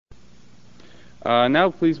Now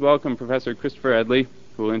please welcome Professor Christopher Edley,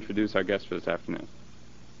 who will introduce our guest for this afternoon.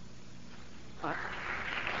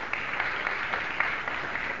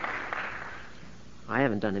 I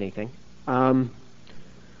haven't done anything.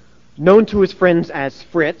 Known to his friends as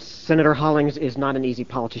Fritz, Senator Hollings is not an easy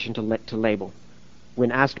politician to label.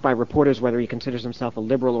 When asked by reporters whether he considers himself a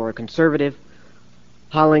liberal or a conservative,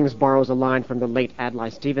 Hollings borrows a line from the late Adlai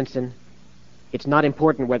Stevenson: "It's not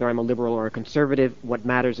important whether I'm a liberal or a conservative. What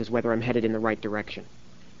matters is whether I'm headed in the right direction."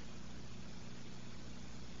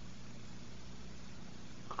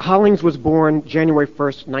 Hollings was born January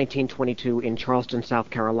 1st, 1922 in Charleston, South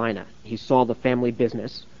Carolina. He saw the family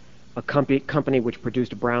business, a company which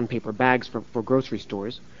produced brown paper bags for grocery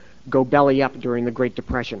stores, go belly up during the Great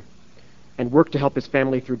Depression, and worked to help his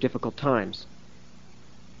family through difficult times.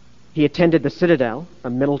 He attended the Citadel, a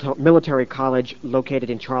military college located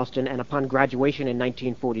in Charleston, and upon graduation in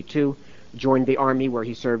 1942, joined the Army, where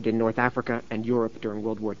he served in North Africa and Europe during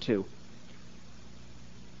World War II.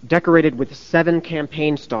 Decorated with 7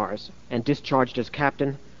 campaign stars and discharged as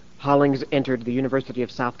captain, Hollings entered the University of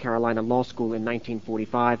South Carolina Law School in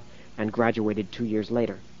 1945 and graduated 2 years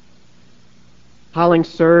later. Hollings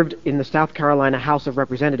served in the South Carolina House of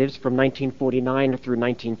Representatives from 1949 through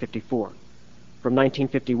 1954. From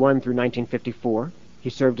 1951 through 1954, he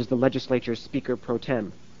served as the legislature's Speaker pro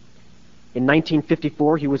tem. In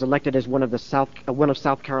 1954, he was elected as one of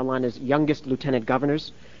South Carolina's youngest lieutenant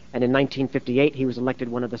governors, and in 1958, he was elected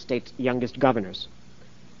one of the state's youngest governors.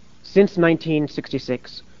 Since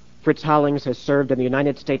 1966, Fritz Hollings has served in the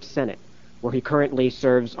United States Senate, where he currently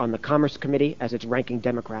serves on the Commerce Committee as its ranking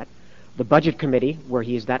Democrat, the Budget Committee, where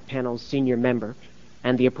he is that panel's senior member,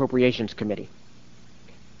 and the Appropriations Committee.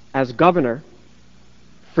 As governor,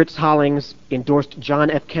 Fritz Hollings endorsed John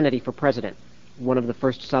F. Kennedy for president, one of the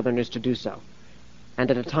first Southerners to do so.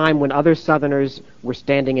 And at a time when other Southerners were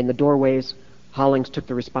standing in the doorways, Hollings took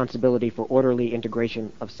the responsibility for orderly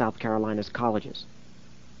integration of South Carolina's colleges.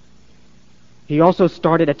 He also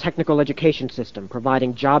started a technical education system,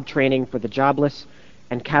 providing job training for the jobless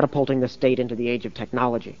and catapulting the state into the age of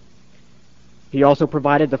technology. He also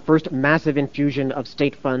provided the first massive infusion of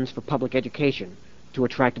state funds for public education to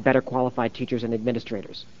attract better qualified teachers and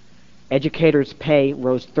administrators. Educators' pay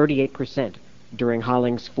rose 38% during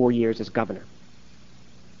Hollings' 4 years as governor.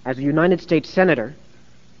 As a United States Senator,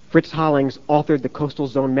 Fritz Hollings authored the Coastal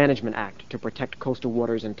Zone Management Act to protect coastal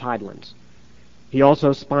waters and tidelands. He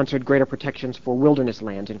also sponsored greater protections for wilderness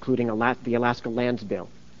lands, including the Alaska Lands Bill.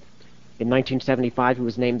 In 1975, he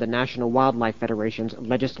was named the National Wildlife Federation's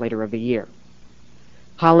Legislator of the Year.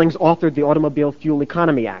 Hollings authored the Automobile Fuel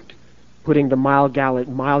Economy Act, putting the mile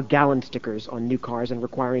gallon stickers on new cars and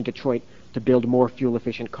requiring Detroit to build more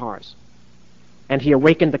fuel-efficient cars. And he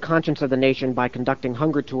awakened the conscience of the nation by conducting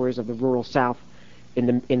hunger tours of the rural South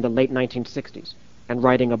in the late 1960s and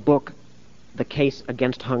writing a book, The Case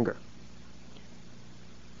Against Hunger.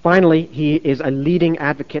 Finally, he is a leading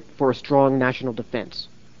advocate for a strong national defense.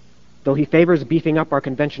 Though he favors beefing up our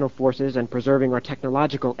conventional forces and preserving our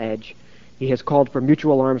technological edge, he has called for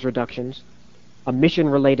mutual arms reductions, a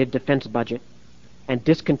mission-related defense budget, and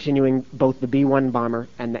discontinuing both the B-1 bomber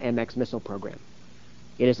and the MX missile program.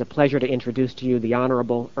 It is a pleasure to introduce to you the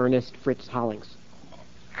Honorable Ernest Fritz Hollings.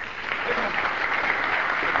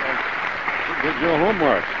 Did your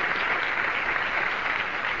homework.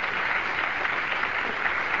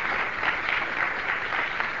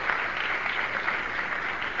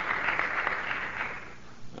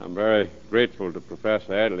 I'm very grateful to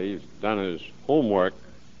Professor Adley. He's done his homework.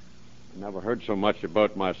 I never heard so much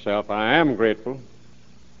about myself. I am grateful,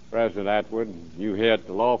 President Atwood, and you here at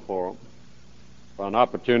the Law Forum, for an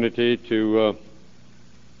opportunity to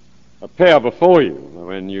appear before you.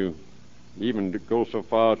 When you even go so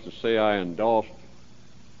far as to say I endorsed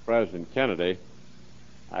President Kennedy,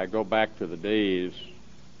 I go back to the days.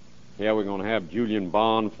 Here we're going to have Julian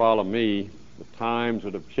Bond follow me. The times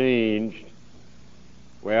that have changed.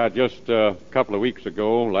 Well, just a couple of weeks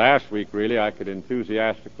ago, last week really, I could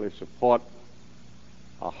enthusiastically support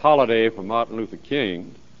a holiday for Martin Luther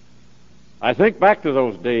King. I think back to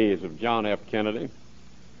those days of John F. Kennedy.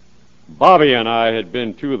 Bobby and I had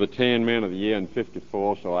been 2 of the 10 men of the year in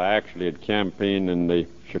 '54, so I actually had campaigned in the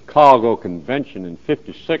Chicago Convention in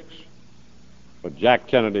 '56 for Jack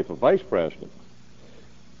Kennedy for vice president.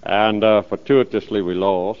 And fortuitously we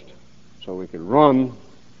lost, so we could run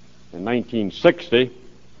in 1960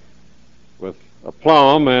 with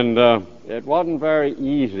aplomb, and it wasn't very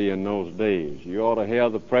easy in those days. You ought to hear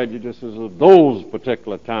the prejudices of those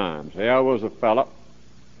particular times. There was a fellow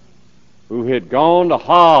who had gone to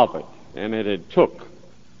Harvard, and it had took.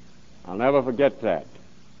 I'll never forget that.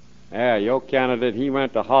 Yeah, your candidate, he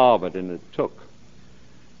went to Harvard, and it took.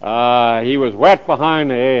 He was wet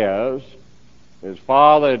behind the ears. His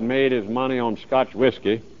father had made his money on Scotch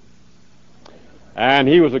whiskey, and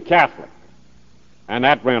he was a Catholic. And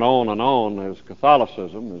that went on. His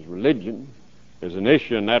Catholicism, his religion, is an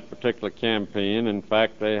issue in that particular campaign. In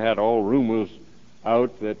fact, they had all rumors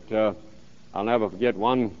out that I'll never forget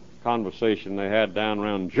one conversation they had down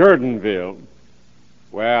around Jordanville,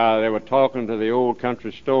 where they were talking to the old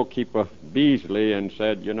country storekeeper Beasley and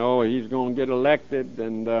said, you know, he's going to get elected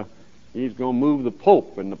and he's going to move the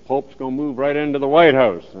Pope, and the Pope's going to move right into the White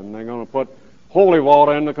House, and they're going to put holy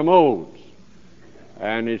water in the commodes.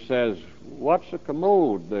 And he says, what's a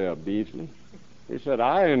commode there, Beasley? He said,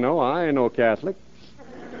 I ain't no Catholic.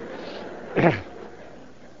 To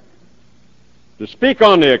speak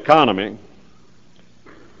on the economy,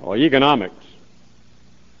 or economics,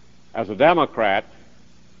 as a Democrat,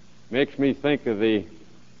 makes me think of the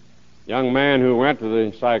young man who went to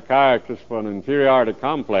the psychiatrist for an inferiority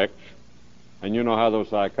complex, and you know how those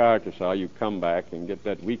psychiatrists are. You come back and get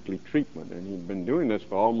that weekly treatment, and he'd been doing this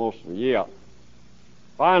for almost a year.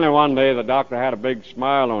 Finally, one day, the doctor had a big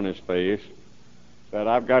smile on his face, said,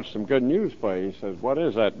 I've got some good news for you. He says, what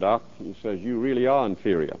is that, Doc? He says, you really are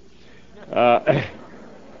inferior.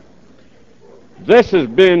 This has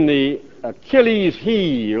been the Achilles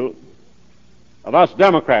heel of us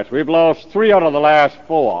Democrats. We've lost 3 out of the last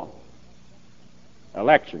 4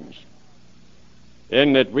 elections,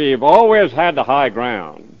 in that we've always had the high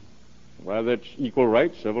ground, whether it's equal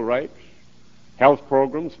rights, civil rights, health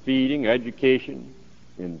programs, feeding, education,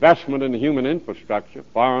 investment in the human infrastructure,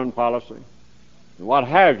 foreign policy, and what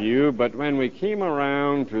have you. But when we came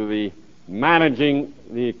around to the managing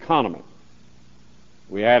the economy,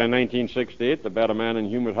 we had in 1968 the better man in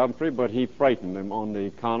Hubert Humphrey, but he frightened them on the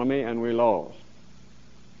economy and we lost.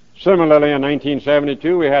 Similarly, in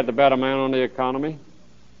 1972, we had the better man on the economy,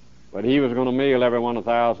 but he was going to mail everyone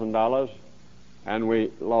 $1,000, and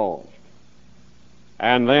we lost.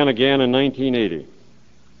 And then again in 1980,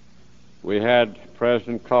 we had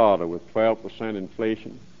President Carter with 12%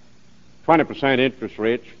 inflation, 20% interest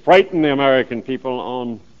rates, frightened the American people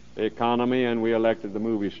on the economy, and we elected the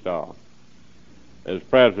movie star as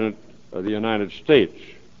President of the United States.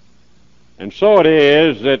 And so it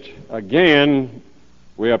is that, again,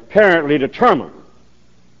 we are apparently determined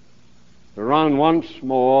to run once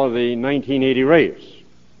more the 1980 race.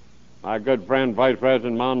 My good friend Vice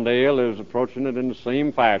President Mondale is approaching it in the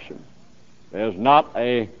same fashion. There's not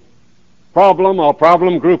a problem or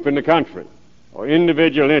problem group in the country or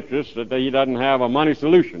individual interest that he doesn't have a money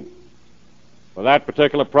solution for that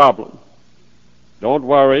particular problem. Don't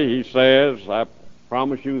worry, he says, I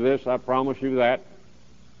promise you this, I promise you that.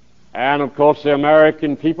 And of course the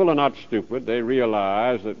American people are not stupid. They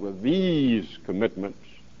realize that with these commitments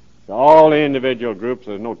to all the individual groups,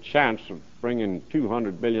 there's no chance of bringing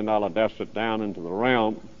 $200 billion deficit down into the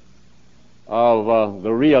realm of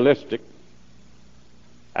the realistic.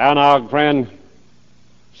 And our friend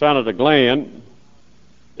Senator Glenn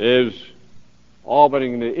is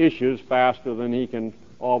orbiting the issues faster than he can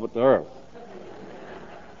orbit the Earth.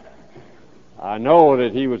 I know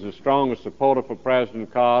that he was the strongest supporter for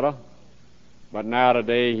President Carter, but now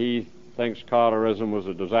today he thinks Carterism was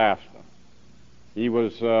a disaster. He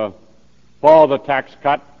was for the tax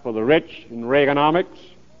cut for the rich in Reaganomics.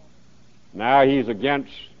 Now he's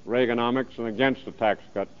against Reaganomics and against the tax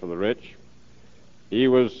cut for the rich. He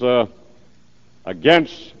was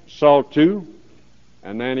against SALT II,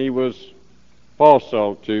 and then he was for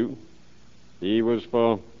SALT II. He was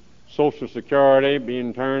for Social Security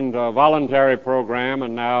being turned to a voluntary program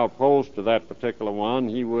and now opposed to that particular one.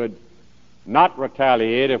 He would not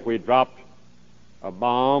retaliate if we dropped a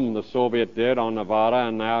bomb, the Soviet did, on Nevada,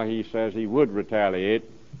 and now he says he would retaliate.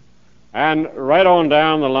 And right on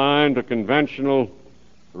down the line to conventional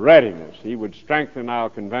readiness. He would strengthen our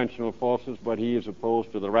conventional forces, but he is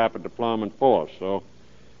opposed to the rapid deployment force. So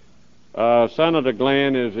Senator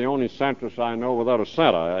Glenn is the only centrist I know without a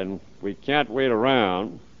center, and we can't wait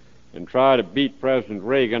around and try to beat President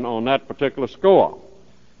Reagan on that particular score.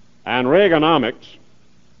 And Reaganomics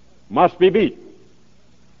must be beat.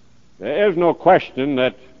 There is no question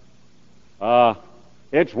that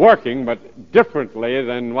it's working, but differently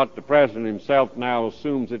than what the President himself now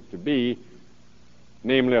assumes it to be,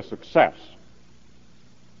 namely a success.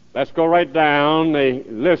 Let's go right down the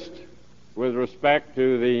list with respect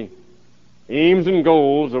to the aims and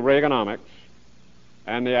goals of Reaganomics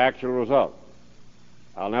and the actual result.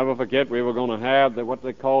 I'll never forget we were going to have what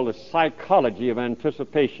they call the psychology of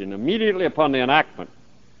anticipation. Immediately upon the enactment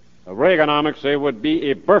of Reaganomics, there would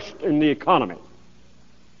be a burst in the economy.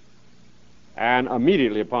 And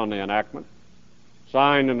immediately upon the enactment,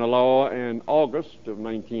 signed into law in August of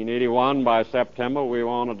 1981. By September, we were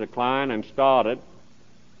on a decline and started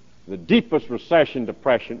the deepest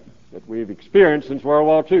depression that we've experienced since World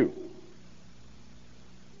War II.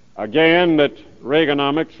 Again, that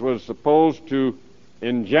Reaganomics was supposed to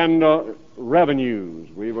engender revenues.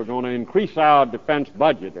 We were going to increase our defense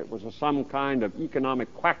budget. It was some kind of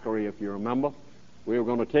economic quackery, if you remember. We were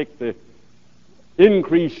going to take the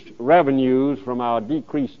increased revenues from our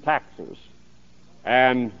decreased taxes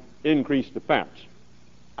and increase defense.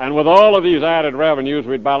 And with all of these added revenues,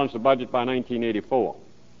 we'd balance the budget by 1984.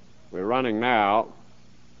 We're running now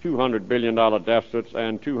 $200 billion deficits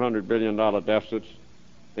and $200 billion deficits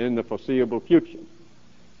in the foreseeable future.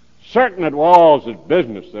 Certain it was that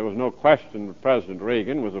business, there was no question that President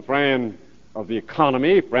Reagan was a friend of the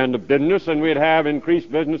economy, friend of business, and we'd have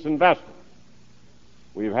increased business investment.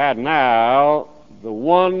 We've had now the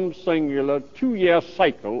one singular 2-year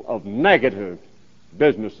cycle of negative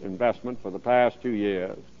business investment for the past 2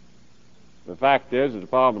 years. The fact is, the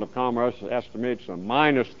Department of Commerce estimates a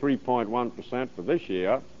minus 3.1% for this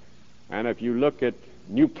year, and if you look at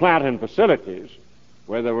new plant and facilities,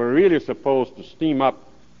 where they were really supposed to steam up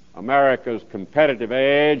America's competitive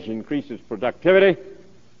edge, increase its productivity,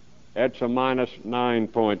 it's a minus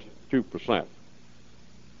 9.2%.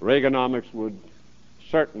 Reaganomics would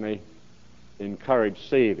certainly encourage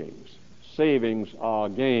savings. Savings are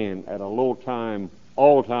again at a all-time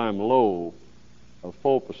low of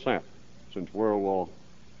 4% since World War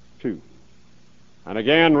II. And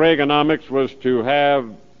again, Reaganomics was to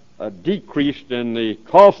have a decrease in the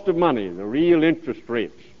cost of money. The real interest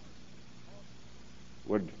rates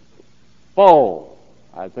would fall.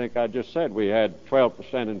 I think I just said we had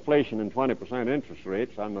 12% inflation and 20% interest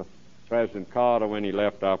rates under President Carter when he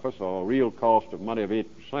left office, or a real cost of money of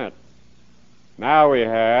 8%. Now we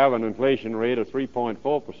have an inflation rate of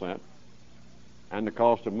 3.4% and the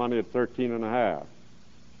cost of money at 13.5%.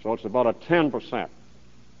 So it's about a 10%,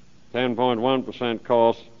 10.1%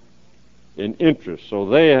 cost in interest. So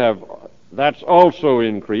that's also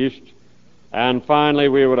increased. And finally,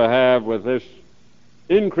 we would have, with this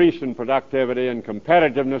increase in productivity and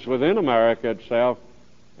competitiveness within America itself,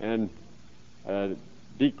 and a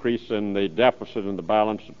decrease in the deficit and the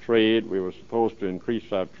balance of trade. We were supposed to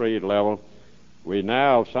increase our trade level. We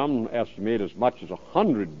now, some estimate as much as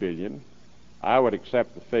 $100 billion. I would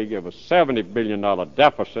accept the figure of a $70 billion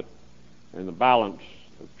deficit in the balance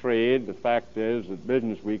of trade. The fact is that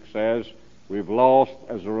Business Week says we've lost,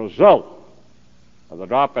 as a result of the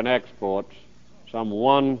drop in exports, some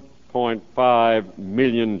 1.5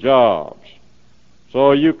 million jobs.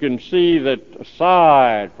 So you can see that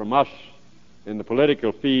aside from us in the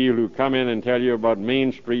political field who come in and tell you about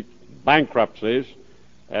Main Street bankruptcies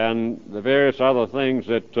and the various other things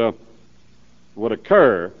that would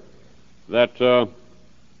occur, that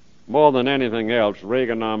more than anything else,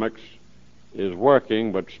 Reaganomics is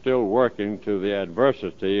working, but still working to the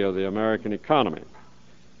adversity of the American economy.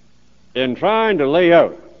 In trying to lay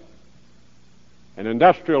out an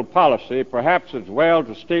industrial policy, perhaps it's well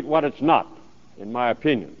to state what it's not, in my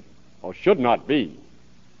opinion, or should not be.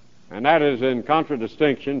 And that is in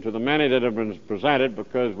contradistinction to the many that have been presented,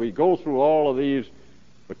 because we go through all of these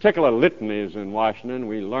particular litanies in Washington.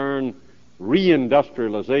 We learn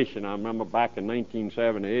reindustrialization. I remember back in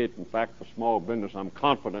 1978, in fact, for small business, I'm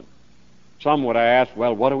confident some would ask,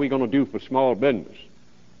 well, what are we going to do for small business?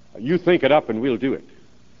 You think it up and we'll do it.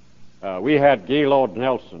 We had Gaylord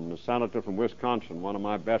Nelson, the senator from Wisconsin, one of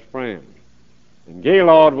my best friends. And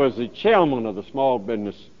Gaylord was the chairman of the Small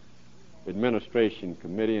Business Administration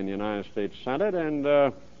Committee in the United States Senate,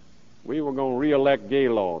 and we were going to re-elect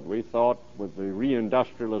Gaylord. We thought with the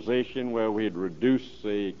reindustrialization, where we'd reduce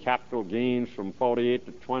the capital gains from 48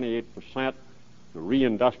 to 28%, to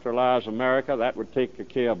reindustrialize America, that would take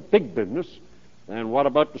care of big business. And what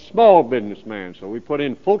about the small businessman? So we put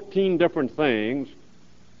in 14 different things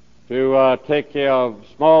to take care of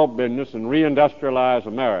small business and reindustrialize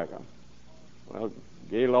America. Well,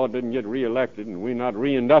 Gaylord didn't get reelected, and we not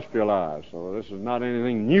reindustrialized. So this is not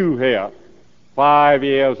anything new here 5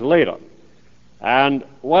 years later. And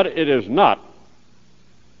what it is not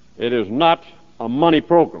a money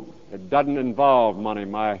program. It doesn't involve money,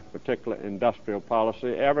 my particular industrial policy.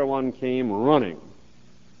 Everyone came running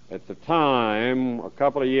at the time, a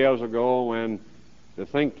couple of years ago, when the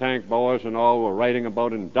think tank boys and all were writing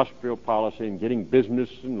about industrial policy and getting business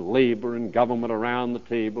and labor and government around the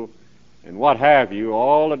table and what have you.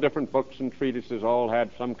 All the different books and treatises all had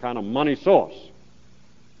some kind of money source.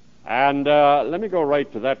 And let me go right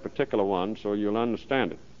to that particular one so you'll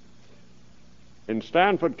understand it. In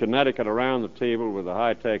Stanford, Connecticut, around the table with the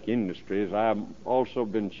high-tech industries, I've also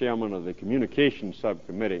been chairman of the communications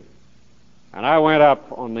subcommittee. And I went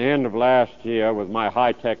up on the end of last year with my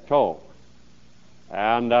high-tech talk.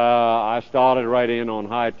 And I started right in on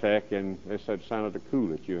high-tech, and they said, Senator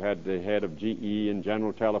Coolidge, you had the head of GE and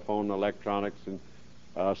General Telephone and Electronics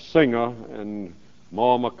and Singer and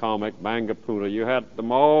Moore McCormick, Bangapuna. You had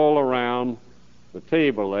them all around the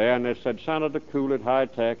table there, and they said, Senator Coolidge,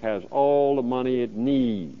 high-tech has all the money it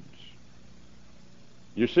needs.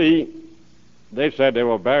 You see, they said they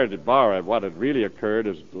were very borrowed. What had really occurred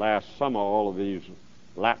is last summer all of these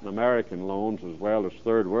Latin American loans as well as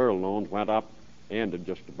third world loans went up, ended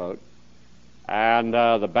just about. And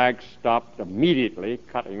the banks stopped immediately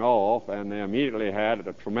cutting off, and they immediately had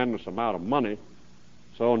a tremendous amount of money.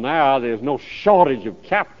 So now there's no shortage of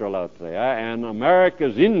capital out there, and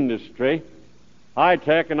America's industry,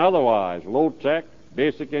 high-tech and otherwise, low-tech,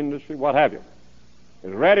 basic industry, what have you,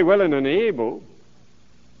 is ready, willing, and able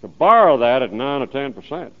to borrow that at 9 or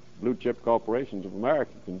 10%. Blue-chip corporations of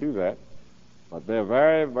America can do that, but they're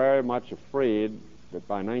very, very much afraid that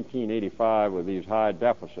by 1985, with these high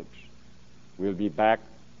deficits, we'll be back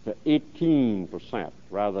to 18%.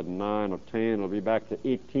 Rather than 9 or 10, it'll be back to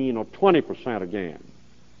 18 or 20% again.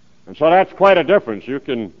 And so that's quite a difference. You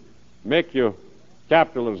can make your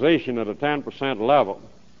capitalization at a 10% level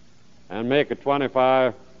and make a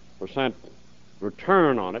 25%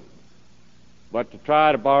 return on it. But to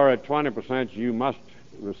try to borrow at 20%, you must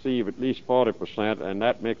receive at least 40%, and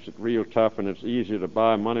that makes it real tough, and it's easier to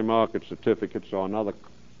buy money market certificates or another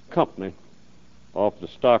company off the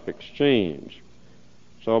stock exchange.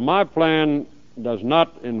 So my plan does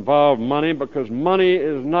not involve money because money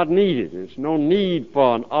is not needed. There's no need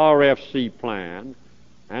for an RFC plan,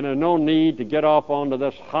 and there's no need to get off onto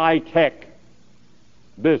this high-tech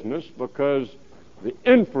business because the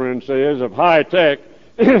inferences of high-tech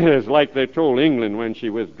is like they told England when she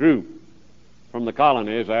withdrew from the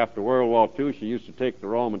colonies after World War II. She used to take the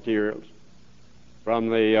raw materials from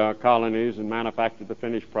the colonies and manufacture the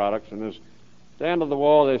finished products. And as at the end of the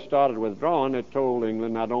war they started withdrawing, they told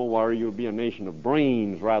England, now don't worry, you'll be a nation of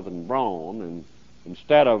brains rather than brawn. And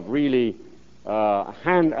instead of really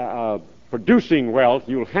producing wealth,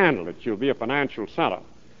 you'll handle it. You'll be a financial center.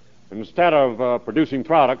 And instead of producing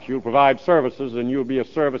products, you'll provide services, and you'll be a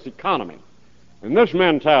service economy. And this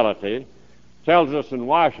mentality tells us in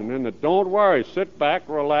Washington that don't worry, sit back,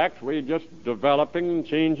 relax, we're just developing and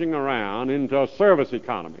changing around into a service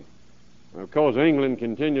economy. And of course, England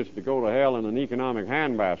continues to go to hell in an economic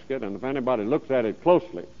handbasket, and if anybody looks at it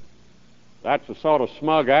closely, that's a sort of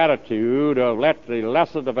smug attitude of let the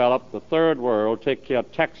lesser developed, the third world, take care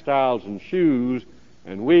of textiles and shoes,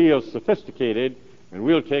 and we are sophisticated, and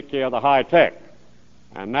we'll take care of the high tech.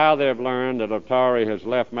 And now they've learned that Atari has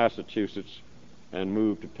left Massachusetts and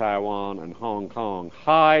moved to Taiwan and Hong Kong.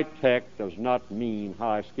 High tech does not mean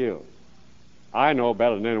high skills. I know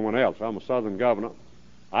better than anyone else. I'm a Southern governor.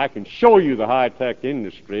 I can show you the high tech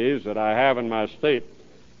industries that I have in my state,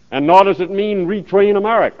 and nor does it mean retrain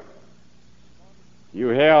America. You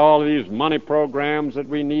hear all of these money programs that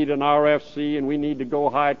we need an RFC and we need to go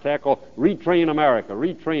high tech or retrain America,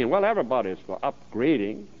 retrain. Well, everybody's for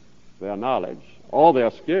upgrading their knowledge, all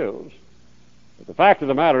their skills. But the fact of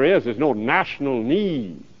the matter is there's no national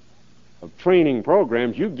need of training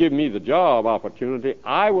programs. You give me the job opportunity,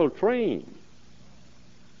 I will train.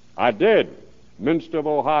 I did. Minster of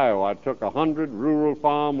Ohio, I took 100 rural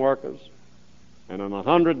farm workers and in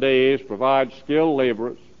 100 days provide skilled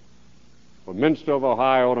laborers for Minster of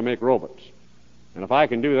Ohio to make robots. And if I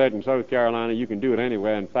can do that in South Carolina, you can do it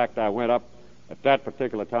anywhere. In fact, I went up at that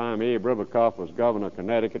particular time. Abe Ribicoff was governor of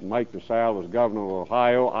Connecticut. Mike DeSalle was governor of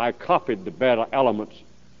Ohio. I copied the better elements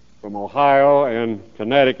from Ohio and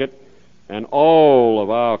Connecticut, and all of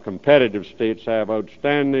our competitive states have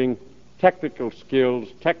outstanding technical skills,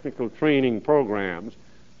 technical training programs.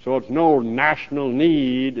 So it's no national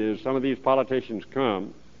need as some of these politicians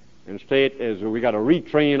come and state as we got to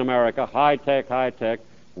retrain America, high tech,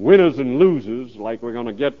 winners and losers, like we're going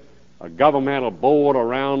to get a governmental board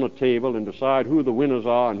around the table and decide who the winners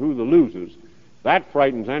are and who the losers. That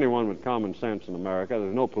frightens anyone with common sense in America.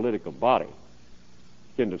 There's no political body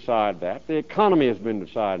can decide that. The economy has been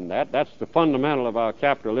deciding that. That's the fundamental of our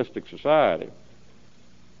capitalistic society.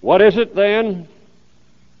 What is it then?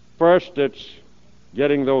 First, it's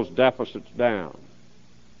getting those deficits down.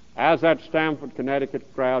 As that Stamford,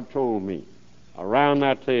 Connecticut crowd told me around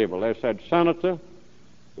that table, they said, Senator,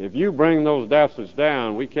 if you bring those deficits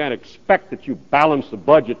down, we can't expect that you balance the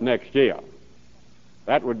budget next year.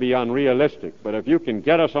 That would be unrealistic. But if you can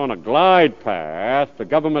get us on a glide path, the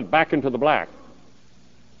government back into the black,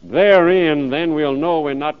 Therein, then we'll know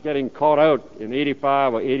we're not getting caught out in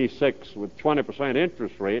 85 or 86 with 20%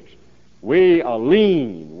 interest rates. We are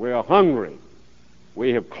lean. We are hungry.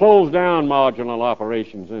 We have closed down marginal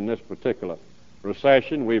operations in this particular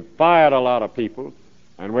recession. We've fired a lot of people,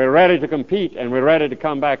 and we're ready to compete, and we're ready to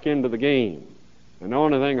come back into the game. And the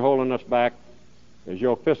only thing holding us back is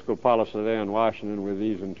your fiscal policy there in Washington with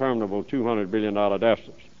these interminable $200 billion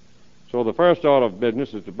deficits. So the first order of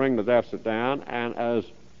business is to bring the deficit down, and as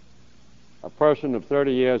a person of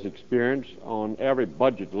 30 years' experience on every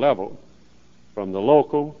budget level, from the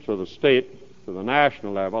local to the state to the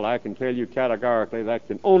national level, I can tell you categorically that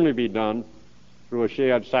can only be done through a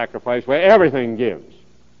shared sacrifice where everything gives.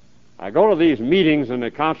 I go to these meetings and they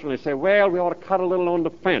constantly say, well, we ought to cut a little on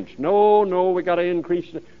defense. No, we got to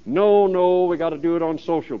increase it. No, we got to do it on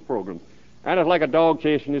social programs. And it's like a dog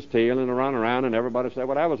chasing his tail and run around and everybody say,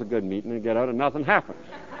 well, that was a good meeting, and get out and nothing happens.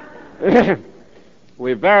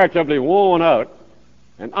 We're veritably worn out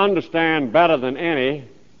and understand better than any.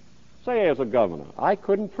 Say, as a governor, I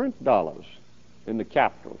couldn't print dollars in the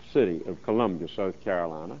capital city of Columbia, South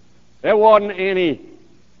Carolina. There wasn't any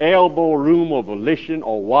elbow room or volition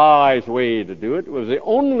or wise way to do it. It was the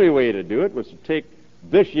only way to do it was to take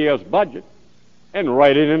this year's budget and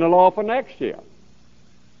write it into law for next year.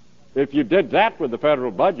 If you did that with the federal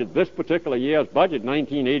budget, this particular year's budget,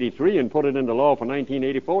 1983, and put it into law for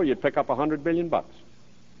 1984, you'd pick up $100 billion.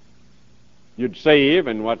 You'd save,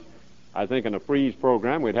 and what I think in a freeze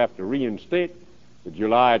program we'd have to reinstate the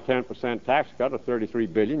July 10% tax cut of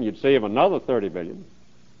 $33 billion. You'd save another $30 billion.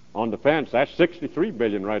 On defense, that's $63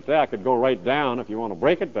 billion right there. I could go right down if you want to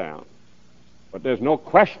break it down. But there's no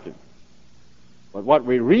question. But what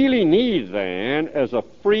we really need then is a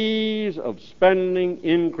freeze of spending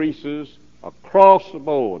increases across the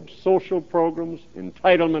board. Social programs,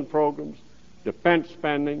 entitlement programs, defense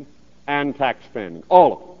spending, and tax spending.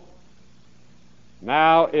 All of them.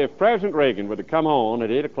 Now, if President Reagan were to come on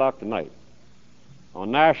at 8 o'clock tonight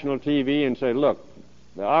on national TV and say, look,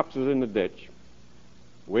 the ox is in the ditch.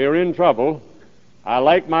 We're in trouble. I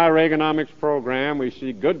like my Reaganomics program. We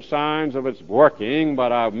see good signs of its working,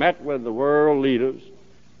 but I've met with the world leaders,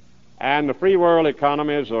 and the free world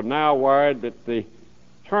economies are now worried that the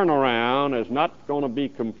turnaround is not going to be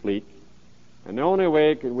complete. And the only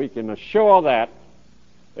way we can assure that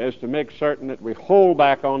is to make certain that we hold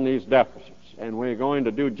back on these deficits. And we're going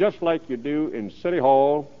to do just like you do in City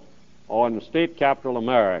Hall or in the state capital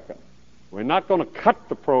America. We're not going to cut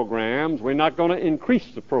the programs. We're not going to increase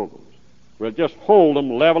the programs. We'll just hold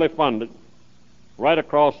them levelly funded right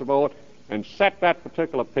across the board and set that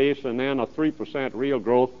particular pace, and then a 3% real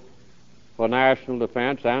growth for national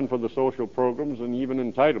defense and for the social programs and even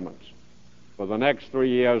entitlements for the next 3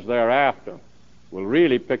 years thereafter will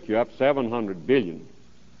really pick you up $700 billion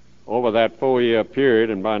over that 4-year period,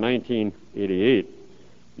 and by 1988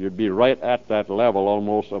 you'd be right at that level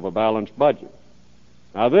almost of a balanced budget.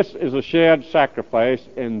 Now, this is a shared sacrifice,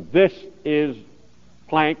 and this is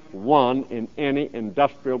plank one in any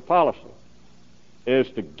industrial policy, is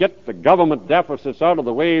to get the government deficits out of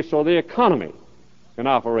the way so the economy can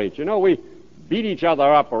operate. You know, we beat each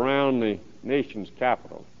other up around the nation's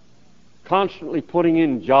capital, constantly putting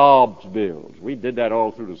in jobs bills. We did that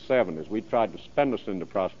all through the 70s. We tried to spend us into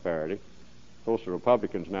prosperity. Of course, the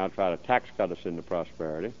Republicans now try to tax cut us into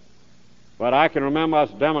prosperity. But I can remember us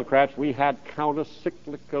Democrats, we had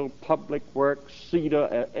counter-cyclical public work,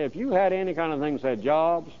 CETA. If you had any kind of things that had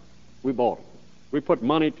jobs, we bought it. We put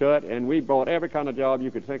money to it, and we bought every kind of job you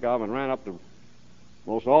could think of and ran up the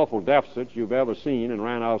most awful deficits you've ever seen and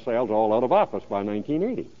ran ourselves all out of office by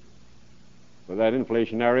 1980 with that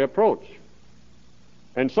inflationary approach.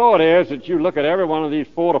 And so it is that you look at every one of these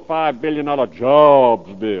 $4 to $5 billion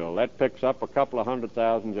jobs bill, that picks up a couple of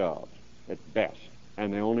 100,000 jobs at best,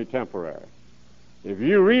 and they're only temporary. If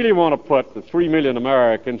you really want to put the 3 million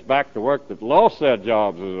Americans back to work that lost their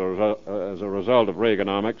jobs as a result of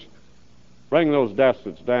Reaganomics, bring those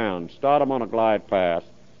deficits down, start them on a glide path,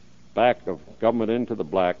 back of government into the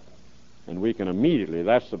black, and we can immediately,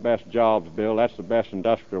 that's the best jobs bill, that's the best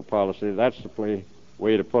industrial policy, that's the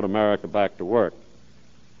way to put America back to work.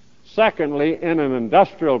 Secondly, in an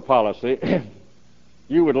industrial policy,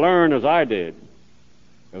 you would learn, as I did,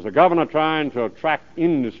 as a governor trying to attract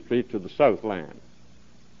industry to the Southland.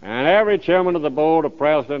 And every chairman of the board, a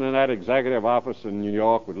president in that executive office in New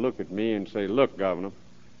York would look at me and say, look, Governor,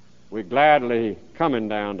 we're gladly coming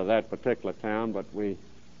down to that particular town, but we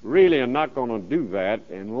really are not going to do that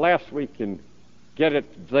unless we can get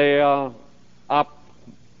it there, up,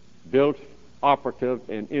 built, operative,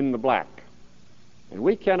 and in the black. And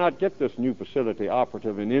we cannot get this new facility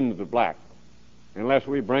operative and into the black unless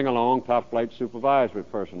we bring along top-flight supervisory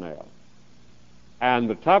personnel. And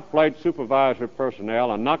the top-flight supervisory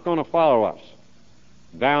personnel are not going to follow us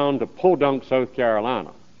down to Podunk, South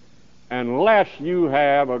Carolina, unless you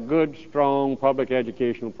have a good, strong public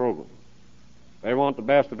educational program. They want the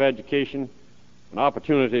best of education, an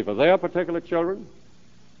opportunity for their particular children,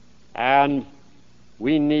 and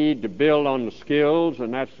we need to build on the skills,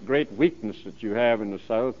 and that's the great weakness that you have in the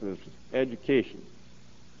South, is education.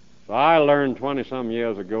 So I learned 20-some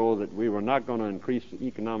years ago that we were not going to increase the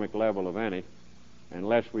economic level of any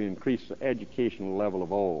unless we increase the educational level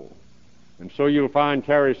of all. And so you'll find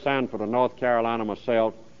Terry Sanford of North Carolina,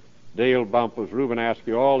 myself, Dale Bumpers, Reuben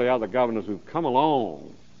Askew, all the other governors who've come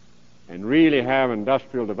along and really have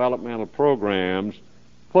industrial developmental programs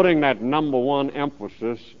putting that number one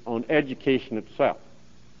emphasis on education itself.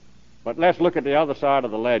 But let's look at the other side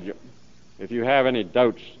of the ledger. If you have any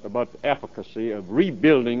doubts about the efficacy of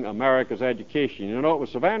rebuilding America's education, you know, it was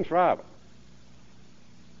Savant Shriver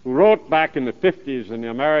who wrote back in the 50s in the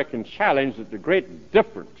American Challenge that the great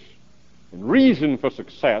difference and reason for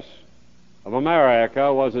success of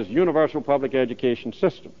America was its universal public education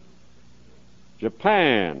system.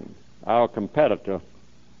 Japan, our competitor,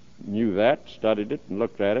 knew that, studied it, and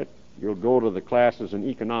looked at it. You'll go to the classes in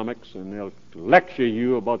economics, and they'll lecture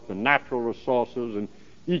you about the natural resources in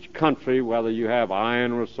each country, whether you have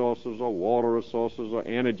iron resources or water resources or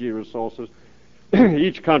energy resources.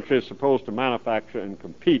 Each country is supposed to manufacture and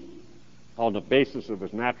compete on the basis of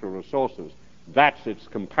its natural resources. That's its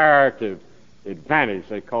comparative advantage,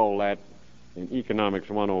 they call that in Economics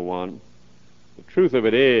 101. The truth of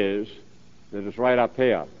it is that it's right up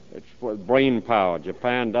here. It's for brain power.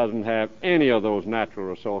 Japan doesn't have any of those natural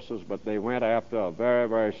resources, but they went after a very,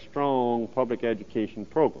 very strong public education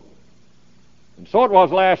program. And so it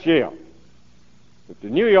was last year that the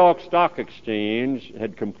New York Stock Exchange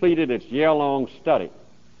had completed its year-long study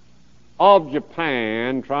of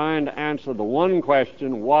Japan, trying to answer the one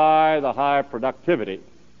question, why the high productivity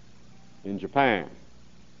in Japan?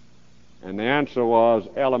 And the answer was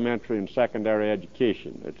elementary and secondary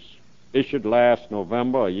education. It's issued last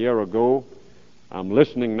November, a year ago. I'm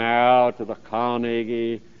listening now to the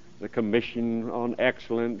Carnegie, the Commission on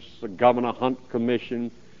Excellence, the Governor Hunt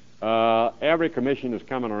Commission. Every commission is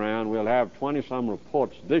coming around. We'll have 20-some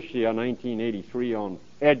reports this year, 1983, on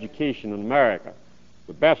education in America.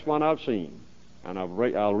 The best one I've seen. And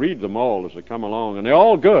I'll read them all as they come along. And they're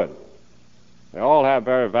all good. They all have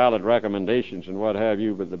very valid recommendations and what have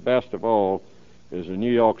you, but the best of all is the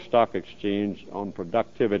New York Stock Exchange on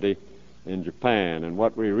productivity in Japan. And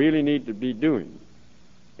what we really need to be doing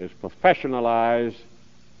is professionalize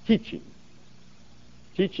teaching.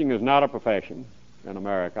 Teaching is not a profession in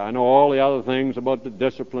America. I know all the other things about the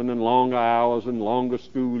discipline and longer hours and longer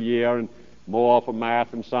school year and more for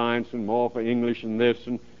math and science and more for English and this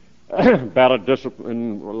and better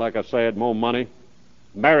discipline, like I said, more money,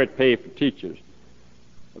 merit pay for teachers.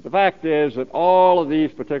 But the fact is that all of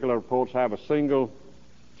these particular reports have a single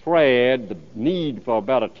thread, the need for a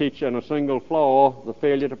better teacher, and a single flaw, the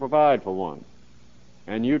failure to provide for one.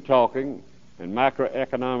 And you're talking in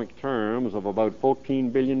macroeconomic terms of about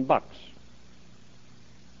 $14 billion.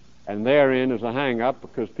 And therein is a hang-up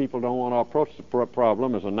because people don't want to approach the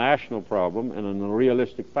problem as a national problem and in a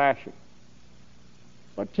realistic fashion.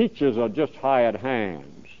 But teachers are just hired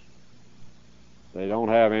hands. They don't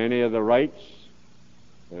have any of the rights.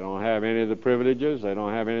 They don't have any of the privileges. They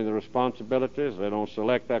don't have any of the responsibilities. They don't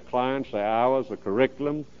select their clients, their hours, the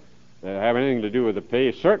curriculum. They don't have anything to do with the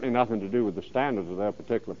pay, certainly nothing to do with the standards of their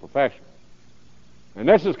particular profession. And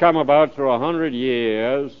this has come about through 100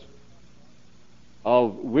 years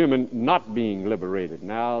of women not being liberated.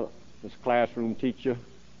 Now, this classroom teacher,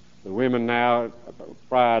 the women now,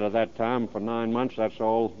 prior to that time, for 9 months, that's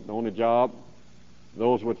all, the only job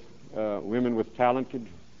those with women with talent could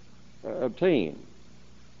obtain.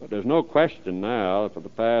 But there's no question now that for the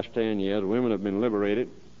past 10 years, women have been liberated.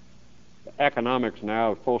 The economics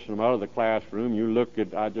now are forcing them out of the classroom. You look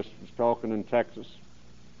at, I just was talking in Texas,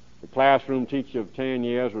 the classroom teacher of 10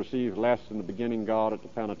 years receives less than the beginning guard at the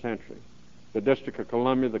penitentiary. The District of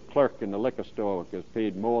Columbia, the clerk in the liquor store is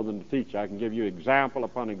paid more than the teacher. I can give you example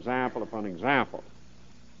upon example upon example.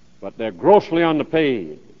 But they're grossly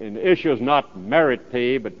underpaid. And the issue is not merit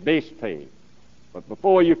pay, but base pay. But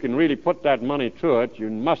before you can really put that money to it, you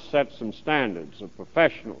must set some standards of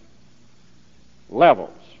professional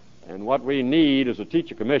levels. And what we need is a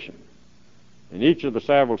teacher commission in each of the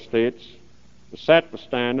several states to set the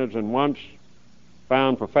standards, and once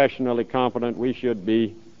found professionally competent, we should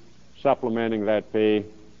be supplementing that pay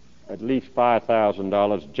at least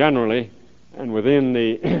 $5,000 generally, and within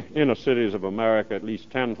the inner cities of America, at least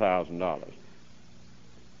 $10,000.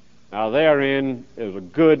 Now, therein is a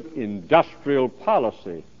good industrial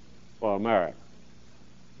policy for America.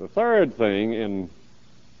 The third thing in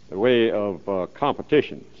the way of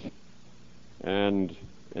competition and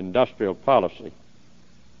industrial policy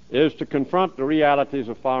is to confront the realities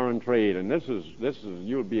of foreign trade. And this is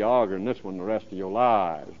you'll be arguing this one the rest of your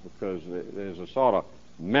lives, because there's a sort of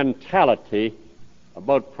mentality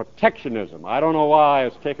about protectionism. I don't know why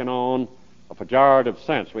it's taken on a pejorative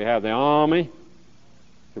sense. We have the Army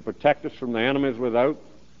to protect us from the enemies without,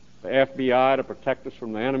 the FBI to protect us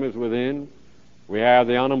from the enemies within. We have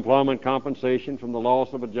the unemployment compensation from the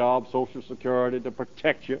loss of a job, Social Security to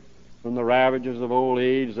protect you from the ravages of old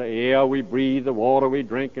age, the air we breathe, the water we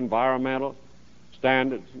drink, environmental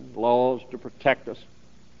standards and laws to protect us.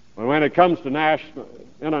 But when it comes to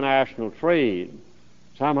international trade,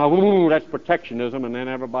 somehow, ooh, that's protectionism, and then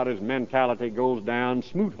everybody's mentality goes down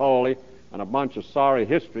smoot-hawley and a bunch of sorry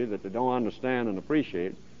history that they don't understand and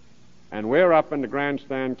appreciate. And we're up in the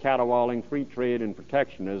grandstand caterwauling free trade and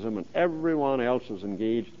protectionism, and everyone else is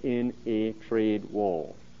engaged in a trade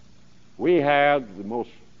war. We have the most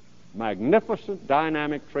magnificent,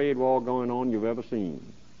 dynamic trade war going on you've ever seen.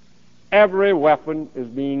 Every weapon is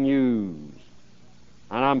being used.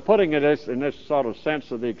 And I'm putting it in this sort of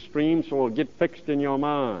sense of the extreme so it'll get fixed in your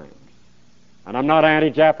mind. And I'm not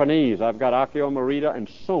anti-Japanese. I've got Akio Morita and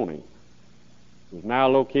Sony, who's now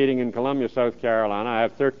locating in Columbia, South Carolina. I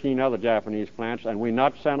have 13 other Japanese plants, and we're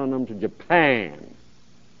not sending them to Japan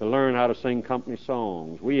to learn how to sing company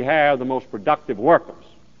songs. We have the most productive workers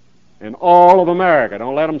in all of America.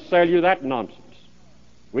 Don't let them sell you that nonsense.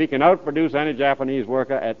 We can outproduce any Japanese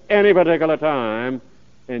worker at any particular time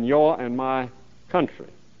in your and my country.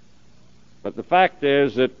 But the fact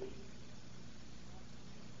is that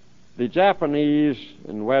the Japanese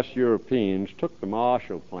and West Europeans took the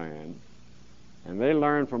Marshall Plan and they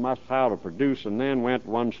learned from us how to produce and then went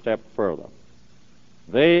one step further.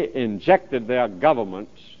 They injected their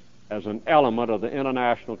governments as an element of the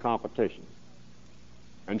international competition.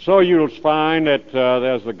 And so you'll find that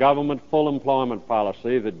there's the government full employment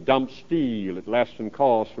policy that dumps steel at less than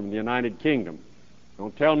cost from the United Kingdom.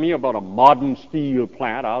 Don't tell me about a modern steel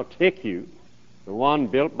plant. I'll take you. The one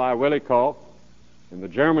built by Willie Koch and the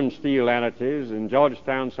German steel entities in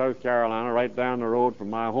Georgetown, South Carolina, right down the road from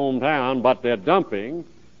my hometown, but they're dumping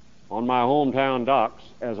on my hometown docks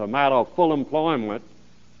as a matter of full employment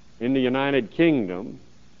in the United Kingdom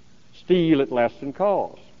steel at less than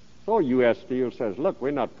cost. So U.S. Steel says, look,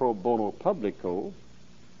 we're not pro bono publico.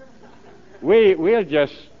 We'll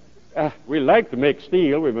just... we like to make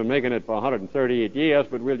steel. We've been making it for 138 years,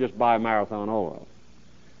 but we'll just buy Marathon oil.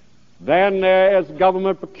 Then there's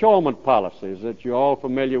government procurement policies that you're all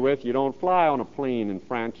familiar with. You don't fly on a plane in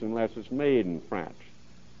France unless it's made in France.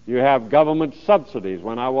 You have government subsidies.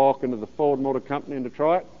 When I walk into the Ford Motor Company in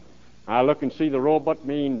Detroit, I look and see the robot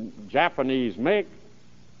being Japanese make.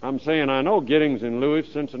 I'm saying, I know Giddings and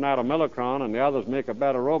Lewis, Cincinnati Millicron, and the others make a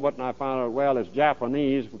better robot, and I find out, well, it's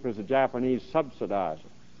Japanese because the Japanese subsidize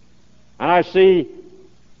it. And I see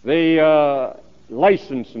the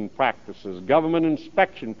licensing practices, government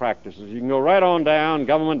inspection practices. You can go right on down,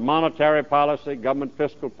 government monetary policy, government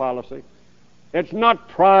fiscal policy. It's not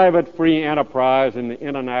private free enterprise in the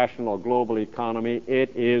international or global economy.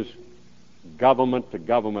 It is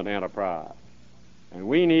government-to-government enterprise. And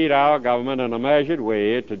we need our government in a measured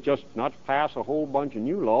way to just not pass a whole bunch of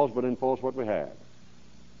new laws, but enforce what we have.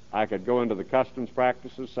 I could go into the customs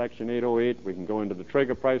practices, Section 808. We can go into the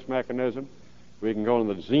trigger price mechanism. We can go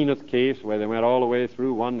into the Zenith case, where they went all the way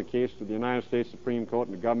through, won the case to the United States Supreme Court,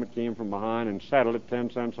 and the government came from behind and settled it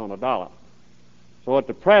 10 cents on a dollar. So at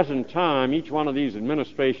the present time, each one of these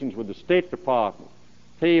administrations with the State Department,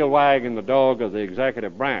 tail wagging the dog of the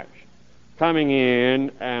executive branch, coming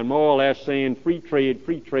in and more or less saying free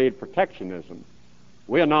trade protectionism.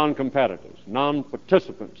 We're non-competitors,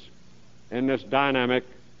 non-participants in this dynamic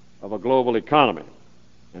of a global economy.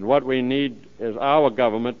 And what we need is our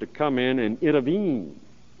government to come in and intervene,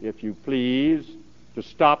 if you please, to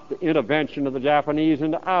stop the intervention of the Japanese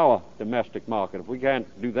into our domestic market. If we can't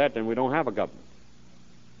do that, then we don't have a government.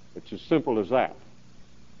 It's as simple as that.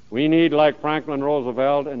 We need, like Franklin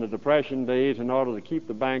Roosevelt in the Depression days, in order to keep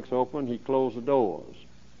the banks open, he closed the doors.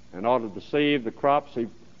 In order to save the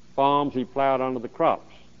farms, he plowed under the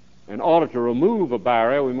crops. In order to remove a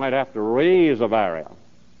barrier, we might have to raise a barrier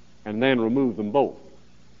and then remove them both.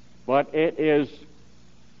 But it is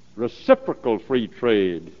reciprocal free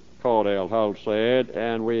trade, Cordell Hull said,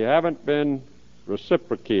 and we haven't been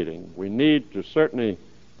reciprocating. We need to certainly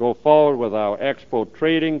go forward with our export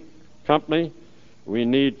trading company. We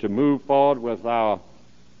need to move forward with our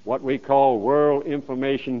what we call World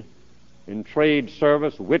Information in trade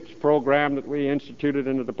service, WITS program that we instituted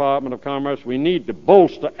in the Department of Commerce. We need to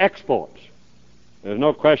bolster exports. There's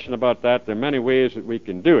no question about that. There are many ways that we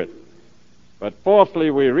can do it. But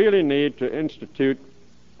fourthly, we really need to institute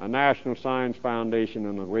a National Science Foundation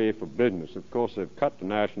in a way for business. Of course, they've cut the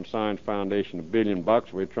National Science Foundation $1 billion.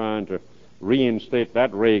 We're trying to reinstate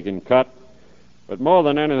that Reagan cut. But more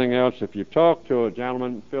than anything else, if you talk to a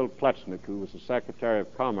gentleman, Phil Pletznick, who was the Secretary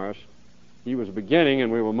of Commerce, he was beginning,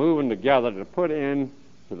 and we were moving together to put in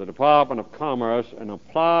to the Department of Commerce an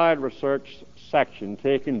applied research section,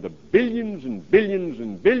 taking the billions and billions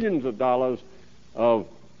and billions of dollars of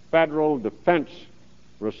federal defense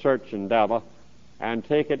research endeavor and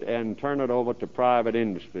take it and turn it over to private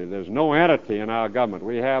industry. There's no entity in our government.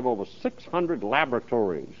 We have over 600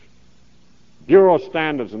 laboratories, bureau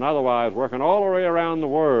standards and otherwise, working all the way around the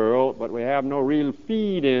world, but we have no real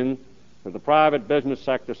feed-in to the private business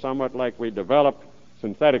sector, somewhat like we developed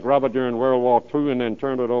synthetic rubber during World War II and then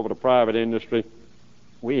turned it over to private industry.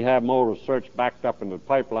 We have more research backed up in the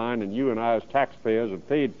pipeline and you and I as taxpayers have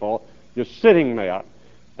paid for, just sitting there.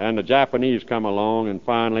 And the Japanese come along, and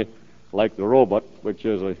finally, like the robot, which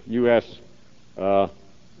is a U.S.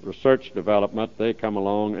 Research development, they come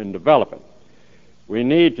along and develop it. We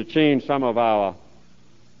need to change some of our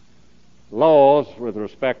laws with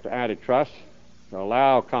respect to antitrust to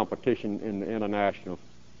allow competition in the international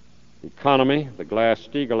economy, the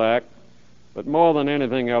Glass-Steagall Act. But more than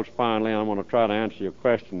anything else, finally, I want to try to answer your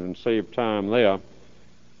question and save time there,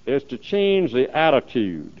 is to change the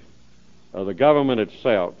attitude of the government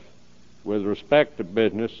itself with respect to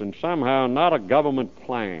business, and somehow not a government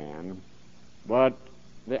plan, but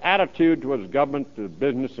the attitude towards government, to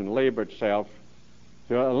business and labor itself,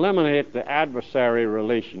 to eliminate the adversary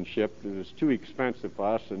relationship that is too expensive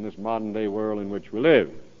for us in this modern-day world in which we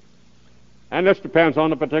live. And this depends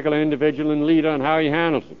on the particular individual and leader and how he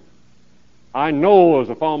handles it. I know as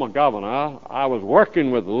a former governor, I was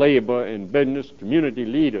working with labor and business, community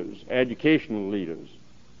leaders, educational leaders.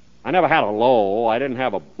 I never had a law. I didn't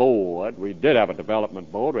have a board. We did have a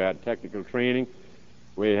development board. We had technical training.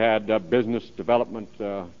 We had a business development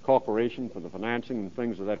corporation for the financing and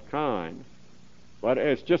things of that kind. But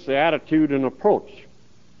it's just the attitude and approach,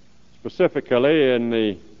 specifically in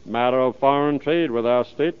the matter of foreign trade with our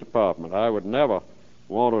State Department. I would never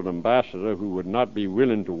want an ambassador who would not be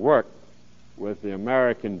willing to work with the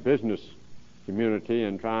American business community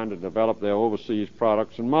in trying to develop their overseas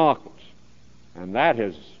products and markets. And that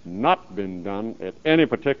has not been done at any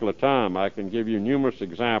particular time. I can give you numerous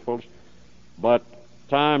examples, but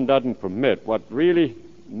time doesn't permit. What really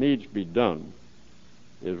needs to be done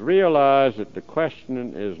is realize that the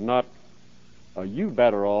question is not, are you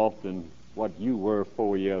better off than what you were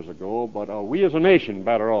 4 years ago, but are we as a nation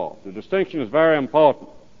better off? The distinction is very important.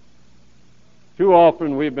 Too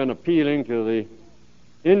often we've been appealing to the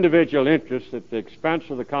individual interests at the expense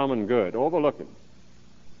of the common good, overlooking,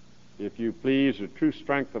 if you please, the true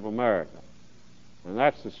strength of America. And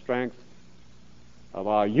that's the strength of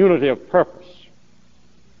our unity of purpose.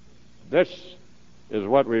 This is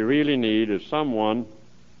what we really need, is someone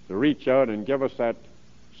to reach out and give us that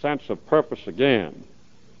sense of purpose again.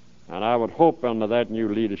 And I would hope under that new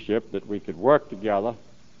leadership that we could work together,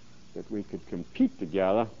 that we could compete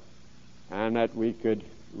together, and that we could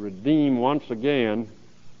redeem once again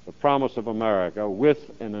the promise of America with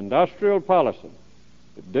an industrial policy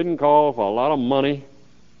that didn't call for a lot of money,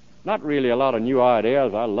 not really a lot of new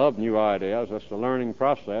ideas. I love new ideas. That's the learning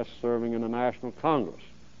process serving in the National Congress.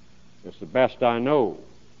 It's the best I know.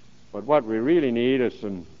 But what we really need is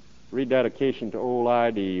some rededication to old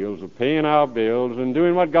ideals of paying our bills and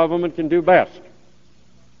doing what government can do best.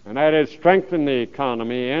 And that is strengthen the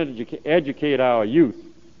economy, educate our youth,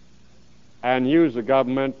 and use the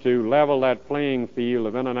government to level that playing field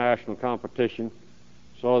of international competition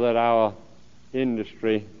so that our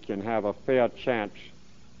industry can have a fair chance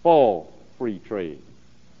for free trade.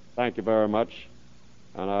 Thank you very much,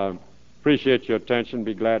 and I appreciate your attention.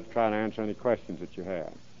 Be glad to try to answer any questions that you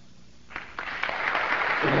have.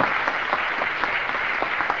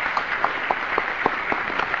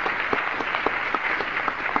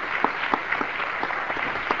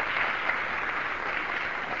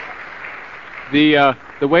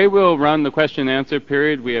 The way we'll run the question and answer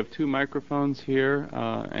period, we have 2 microphones here,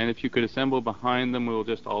 and if you could assemble behind them, we'll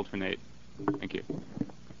just alternate. Thank you.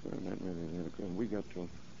 We got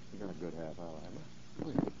a good half hour.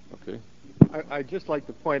 Okay. I'd just like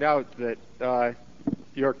to point out that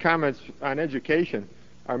your comments on education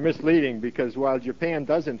are misleading, because while Japan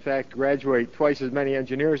does in fact graduate twice as many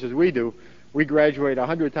engineers as we do, we graduate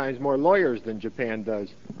 100 times more lawyers than Japan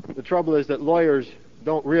does. The trouble is that lawyers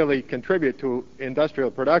don't really contribute to industrial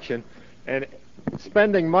production, And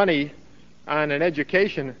spending money on an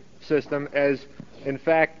education system, as in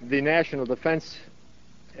fact the National Defense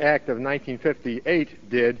Act of 1958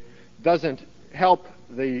 did, doesn't help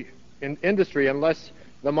the industry unless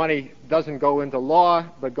the money doesn't go into law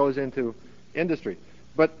but goes into industry.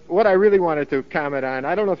 But what I really wanted to comment on,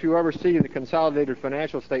 I don't know if you ever see the consolidated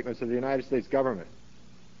financial statements of the United States government.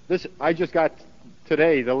 This, I just got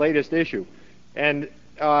today the latest issue, and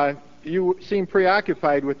you seem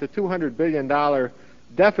preoccupied with the $200 billion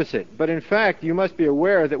deficit. But in fact, you must be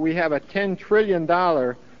aware that we have a $10 trillion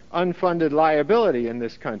unfunded liability in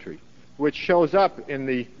this country, which shows up in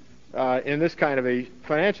this kind of a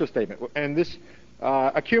financial statement. And this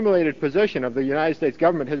accumulated position of the United States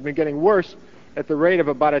government has been getting worse at the rate of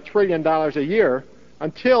about $1 trillion a year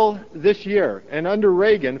until this year. And under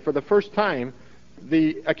Reagan, for the first time,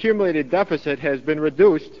 the accumulated deficit has been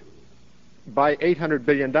reduced by $800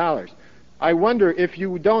 billion. I wonder if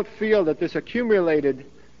you don't feel that this accumulated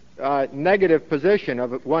negative position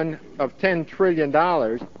of $10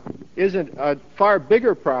 trillion isn't a far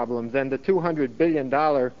bigger problem than the $200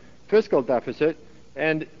 billion fiscal deficit.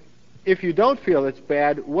 And if you don't feel it's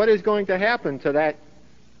bad, what is going to happen to that?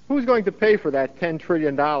 Who's going to pay for that $10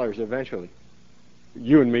 trillion eventually?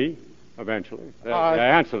 You and me, eventually. The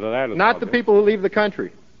answer to that is not the people who leave the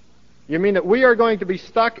country. You mean that we are going to be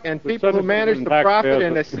stuck and people who manage to profit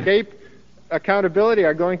and escape accountability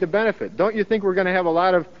are going to benefit? Don't you think we're going to have a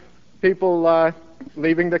lot of people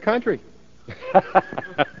leaving the country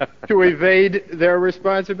to evade their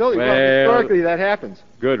responsibility? Well, historically that happens.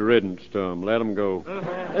 Good riddance to them. Let them go.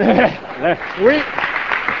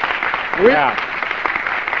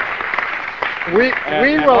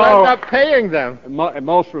 We will end up paying them.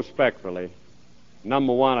 Most respectfully,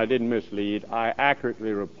 number one, I didn't mislead. I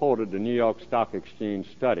accurately reported the New York Stock Exchange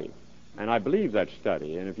study, and I believe that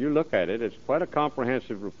study. And if you look at it, it's quite a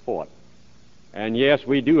comprehensive report. And yes,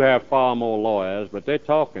 we do have far more lawyers, but they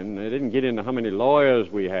didn't get into how many lawyers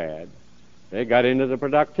we had. They got into the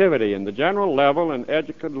productivity and the general level and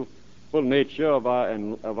educational nature of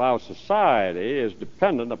our society is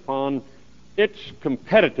dependent upon its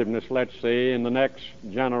competitiveness, let's say, in the next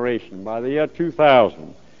generation. By the year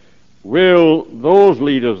 2000, will those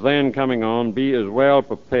leaders then coming on be as well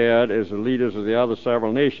prepared as the leaders of the other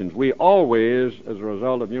several nations? We always, as a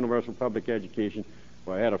result of universal public education,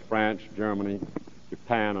 were ahead of France, Germany,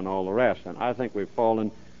 Japan, and all the rest. And I think we've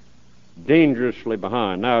fallen dangerously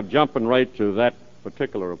behind. Now, jumping right to that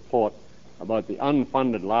particular report about the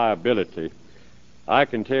unfunded liability, I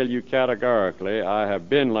can tell you categorically, I have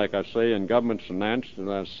been, like I say, in government finance, and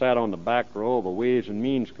I sat on the back row of a Ways and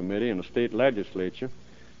Means Committee in the state legislature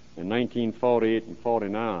in 1948 and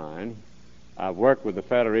 49. I've worked with the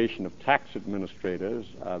Federation of Tax Administrators.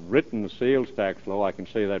 I've written the sales tax law. I can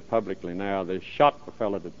say that publicly now. They shot the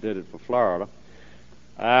fellow that did it for Florida.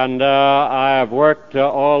 And I have worked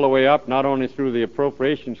all the way up, not only through the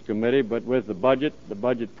Appropriations Committee, but with the budget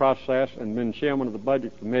process, and been chairman of the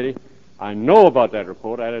Budget Committee. I know about that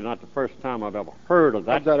report. That is not the first time I've ever heard of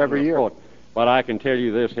that every report. But I can tell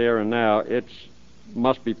you this here and now, it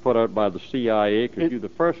must be put out by the CIA, because you're the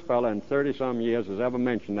first fellow in 30-some years has ever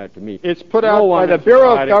mentioned that to me. It's put out by the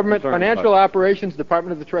Bureau of Government Financial Operations,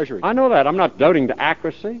 Department of the Treasury. I know that. I'm not doubting the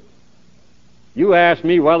accuracy. You asked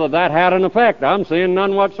me whether that had an effect. I'm saying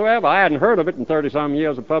none whatsoever. I hadn't heard of it in 30-some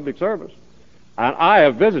years of public service. And I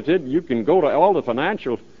have visited, you can go to all the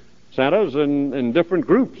financial centers in different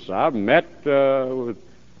groups. I've met with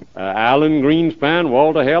Alan Greenspan,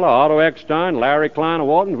 Walter Heller, Otto Eckstein, Larry Klein of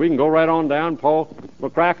Walton. We can go right on down, Paul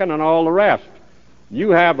McCracken, and all the rest.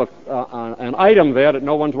 You have an item there that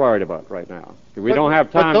no one's worried about right now. We don't have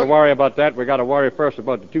time to worry about that. We've got to worry first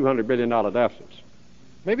about the $200 billion deficits.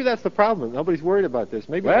 Maybe that's the problem. Nobody's worried about this.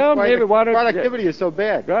 Maybe productivity is so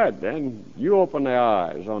bad. Good. Then you open their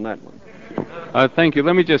eyes on that one. Thank you.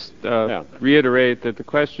 Let me just reiterate that the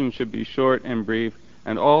question should be short and brief.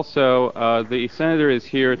 And also, the senator is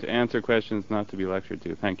here to answer questions, not to be lectured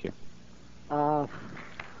to. Thank you.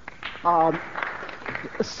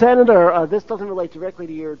 Senator, this doesn't relate directly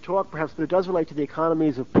to your talk, perhaps, but it does relate to the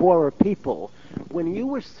economies of poorer people. When you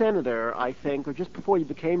were senator, I think, or just before you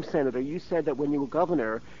became senator, you said that when you were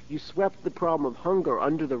governor, you swept the problem of hunger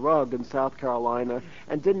under the rug in South Carolina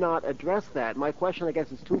and did not address that. My question, I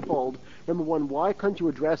guess, is twofold. Number one, why couldn't you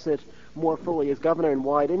address it more fully as governor, and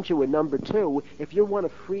why didn't you? And number two, if you want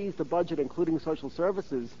to freeze the budget, including social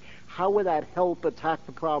services, how would that help attack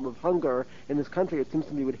the problem of hunger in this country? It seems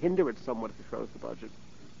to me it would hinder it somewhat if you froze the budget.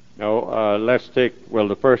 No, let's take,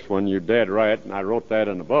 the first one, you're dead right, and I wrote that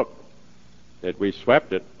in the book, that we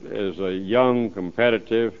swept it as a young,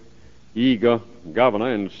 competitive, eager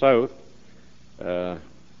governor in the South.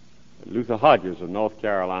 Luther Hodges of North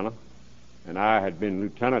Carolina, and I had been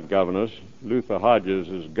lieutenant governors. Luther Hodges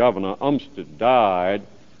is governor. Umstead died.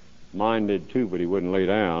 Mine did too, but he wouldn't lay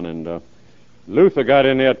down. And Luther got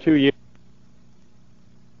in there 2 years.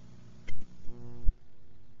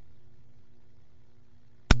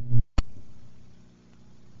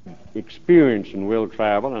 Experience and will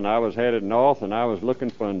travel, and I was headed north, and I was looking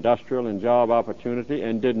for industrial and job opportunity,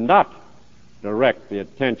 and did not direct the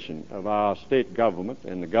attention of our state government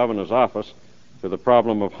and the governor's office to the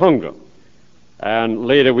problem of hunger. And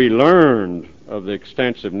later we learned of the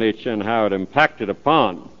extensive nature and how it impacted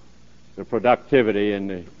upon the productivity and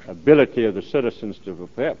the ability of the citizens to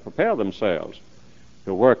prepare themselves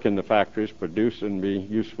to work in the factories, produce, and be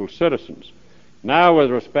useful citizens. Now, with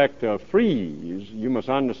respect to a freeze, you must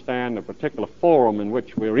understand the particular forum in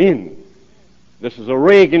which we're in. This is a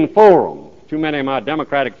Reagan forum. Too many of my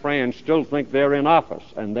Democratic friends still think they're in office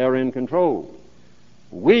and they're in control.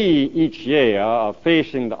 We, each year, are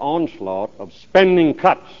facing the onslaught of spending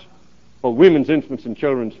cuts for women's, infants, and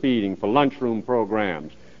children's feeding, for lunchroom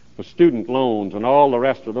programs, for student loans, and all the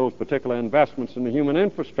rest of those particular investments in the human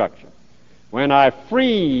infrastructure. When I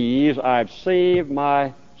freeze, I've saved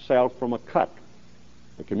myself from a cut.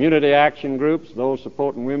 The community action groups, those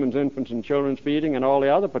supporting women's, infants, and children's feeding, and all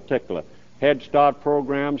the other particular Head Start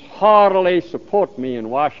programs heartily support me in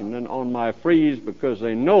Washington on my freeze because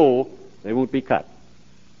they know they won't be cut.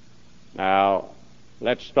 Now,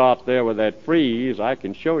 let's start there with that freeze. I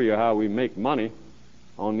can show you how we make money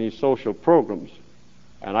on these social programs.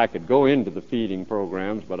 And I could go into the feeding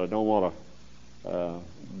programs, but I don't want to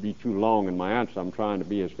be too long in my answer. I'm trying to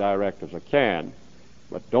be as direct as I can.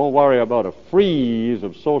 But don't worry about a freeze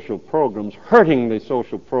of social programs hurting the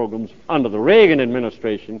social programs under the Reagan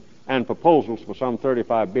administration and proposals for some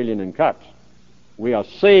 $35 billion in cuts. We are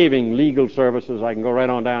saving legal services. I can go right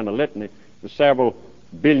on down the litany to several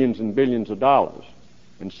billions and billions of dollars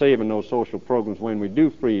and saving those social programs. When we do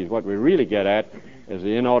freeze, what we really get at is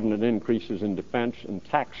the inordinate increases in defense and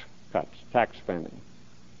tax cuts, tax spending.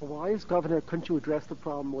 Well, why, as governor, couldn't you address the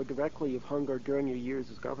problem more directly of hunger during your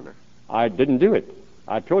years as governor? I didn't do it.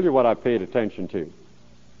 I told you what I paid attention to.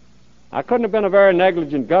 I couldn't have been a very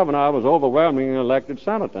negligent governor. I was overwhelmingly elected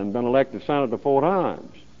senator and been elected senator 4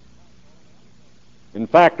 times. In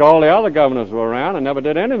fact, all the other governors were around and never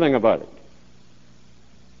did anything about it.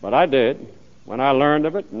 But I did when I learned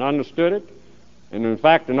of it and understood it. And in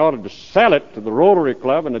fact, in order to sell it to the Rotary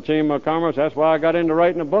Club and the Chamber of Commerce, that's why I got into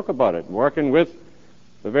writing a book about it, working with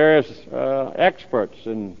the various experts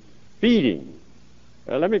in feeding.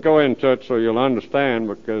 Let me go into it so you'll understand,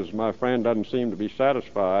 because my friend doesn't seem to be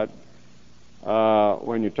satisfied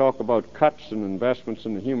when you talk about cuts and investments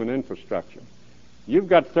in the human infrastructure. You've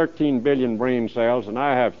got 13 billion brain cells, and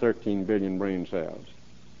I have 13 billion brain cells.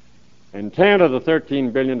 And 10 of the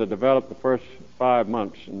 13 billion are developed the first 5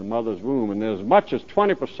 months in the mother's womb, and there's as much as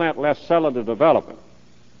 20% less cellular development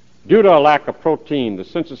due to a lack of protein. The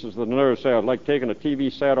synthesis of the nerve cells, like taking a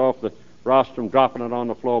TV set off the rostrum, dropping it on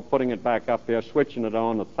the floor, putting it back up there, switching it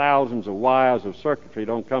on, the thousands of wires of circuitry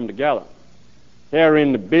don't come together.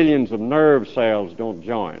 Herein, the billions of nerve cells don't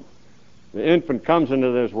join. The infant comes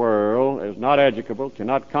into this world, is not educable,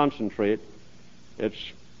 cannot concentrate.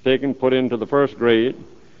 It's taken, put into the first grade.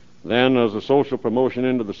 Then there's a social promotion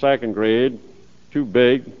into the second grade, too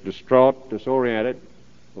big, distraught, disoriented.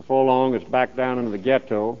 Before long, it's back down into the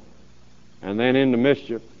ghetto, and then into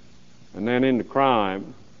mischief, and then into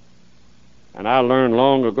crime. And I learned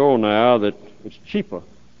long ago now that it's cheaper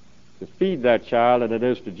to feed that child than it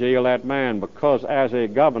is to jail that man, because as a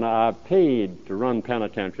governor, I paid to run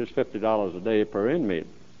penitentiaries, $50 a day per inmate.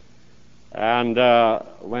 And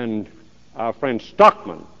when our friend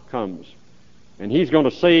Stockman comes, and he's going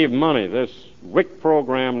to save money, this WIC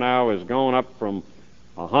program now is going up from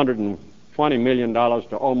 $120 million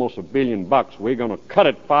to almost $1 billion. We're going to cut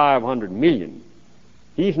it $500 million.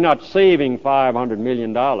 He's not saving $500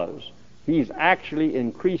 million. He's actually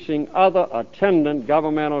increasing other attendant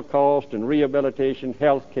governmental costs and rehabilitation,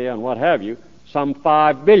 health care, and what have you, some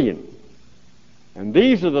 $5 billion. And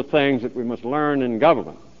these are the things that we must learn in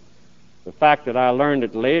government. The fact that I learned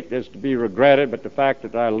it late is to be regretted, but the fact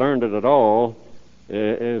that I learned it at all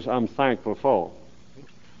is I'm thankful for.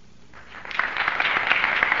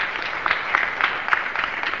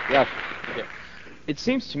 Yes. Okay. It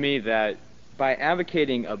seems to me that by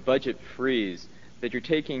advocating a budget freeze, that you're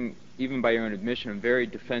taking, even by your own admission, a very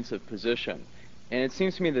defensive position. And it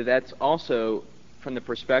seems to me that that's also from the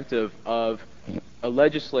perspective of a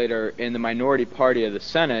legislator in the minority party of the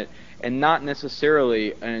Senate and not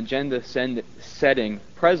necessarily an agenda-setting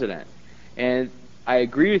president. And I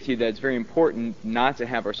agree with you that it's very important not to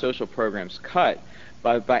have our social programs cut,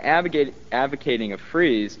 By advocating a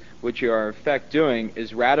freeze, what you are in effect doing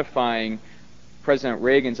is ratifying President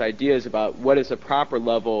Reagan's ideas about what is a proper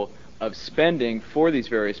level of spending for these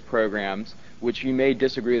various programs, which you may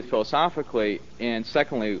disagree with philosophically. And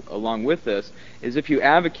secondly, along with this, is if you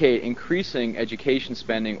advocate increasing education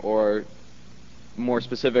spending, or more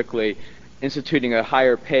specifically, instituting a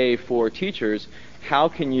higher pay for teachers, how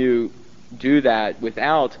can you do that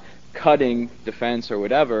without cutting defense or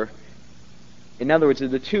whatever? In other words,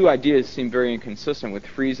 the two ideas seem very inconsistent, with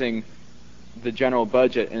freezing the general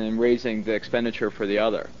budget and then raising the expenditure for the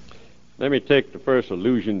other. Let me take the first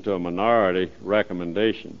allusion to a minority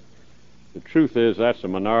recommendation. The truth is that's a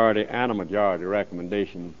minority and a majority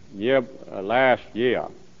recommendation. Last year,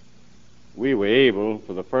 we were able,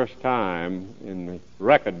 for the first time in the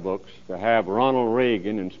record books, to have Ronald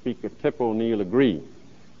Reagan and Speaker Tip O'Neill agree.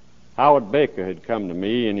 Howard Baker had come to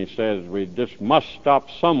me and he says, we just must stop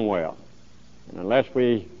somewhere. And unless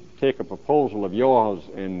we take a proposal of yours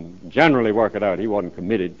and generally work it out, he wasn't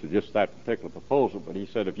committed to just that particular proposal, but he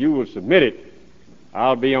said, if you will submit it,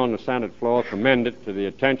 I'll be on the Senate floor, commend it to the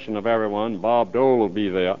attention of everyone. Bob Dole will be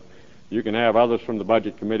there. You can have others from the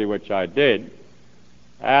Budget Committee, which I did.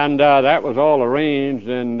 And that was all arranged,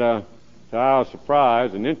 and to our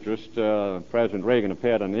surprise and interest, President Reagan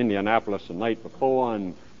appeared in Indianapolis the night before,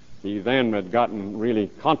 and he then had gotten really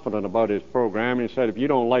confident about his program. He said, if you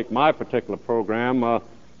don't like my particular program,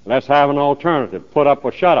 let's have an alternative, put up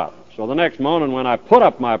or shut up. So the next morning when I put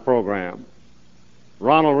up my program,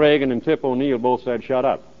 Ronald Reagan and Tip O'Neill both said, shut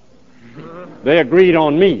up. They agreed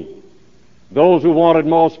on me. Those who wanted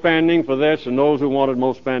more spending for this and those who wanted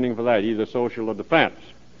more spending for that, either social or defense.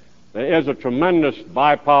 There is a tremendous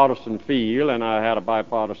bipartisan feel, and I had a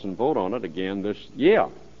bipartisan vote on it again this year.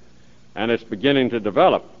 And it's beginning to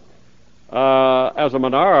develop. As a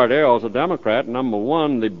minority or as a Democrat, number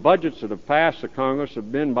one, the budgets that have passed the Congress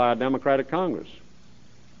have been by a Democratic Congress.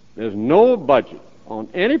 There's no budget on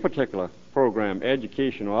any particular program,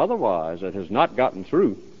 education or otherwise, that has not gotten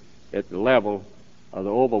through at the level of the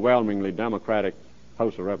overwhelmingly Democratic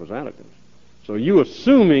House of Representatives. So you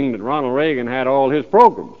assuming that Ronald Reagan had all his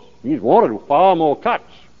programs. He's wanted far more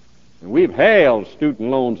cuts. And we've held student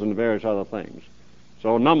loans and various other things.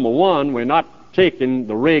 So number one, we're not taking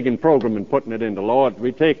the Reagan program and putting it into law.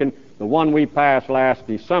 We're taking the one we passed last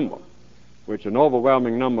December, which an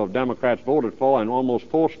overwhelming number of Democrats voted for and almost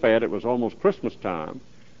force-fed. It was almost Christmas time.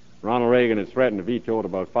 Ronald Reagan had threatened to veto it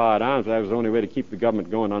about 5 times. That was the only way to keep the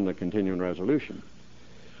government going under continuing resolution.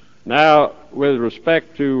 Now, with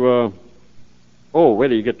respect to, where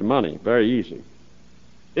do you get the money? Very easy.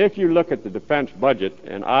 If you look at the defense budget,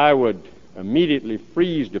 and I would immediately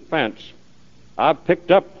freeze defense, I've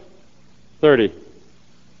picked up 30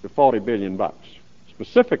 to 40 billion bucks.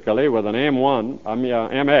 Specifically with an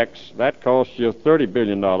MX, that costs you $30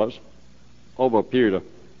 billion over a period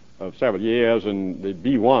of several years, and the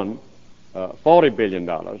B1, $40 billion.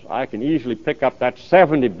 I can easily pick up that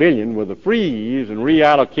 $70 billion with a freeze and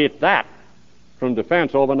reallocate that from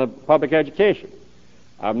defense over into public education.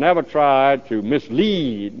 I've never tried to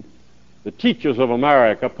mislead the teachers of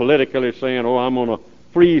America politically saying, I'm going to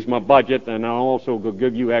freeze my budget and I'll also go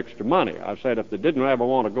give you extra money. I've said if they didn't ever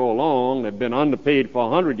want to go along, they've been underpaid for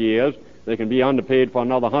 100 years, they can be underpaid for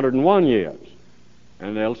another 101 years,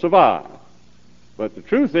 and they'll survive. But the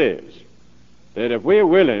truth is that if we're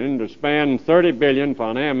willing to spend $30 billion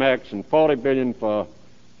for an MX and $40 billion for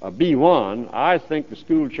a B1, I think the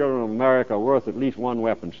school children of America are worth at least one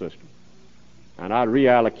weapon system. And I'd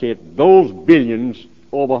reallocate those billions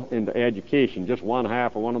over into education, just one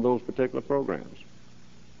half of one of those particular programs,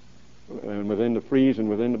 and within the freeze and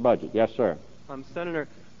within the budget. Yes, sir. Senator,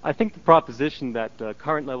 I think the proposition that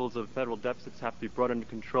current levels of federal deficits have to be brought under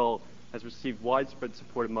control has received widespread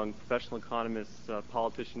support among professional economists,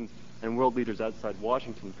 politicians, and world leaders outside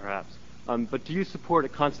Washington, perhaps. But do you support a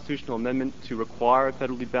constitutional amendment to require a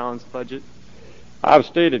federally balanced budget? I've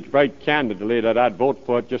stated right candidly that I'd vote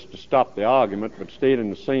for it just to stop the argument, but state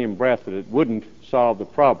in the same breath that it wouldn't solve the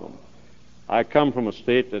problem. I come from a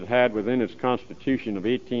state that had within its Constitution of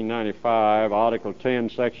 1895, Article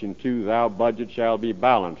 10, Section 2, thou budget shall be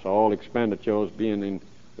balanced, all expenditures being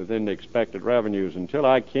within the expected revenues. Until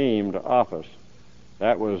I came to office,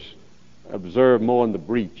 that was observed more in the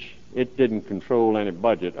breach. It didn't control any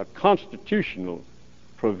budget. A constitutional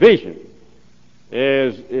provision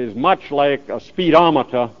is much like a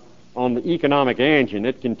speedometer on the economic engine.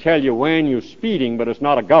 It can tell you when you're speeding, but it's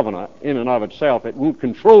not a governor in and of itself. It won't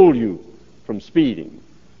control you from speeding.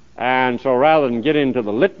 And so rather than get into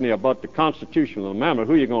the litany about the constitutional amendment,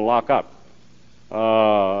 who are you going to lock up?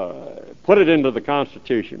 Put it into the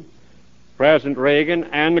Constitution. President Reagan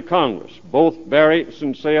and the Congress, both very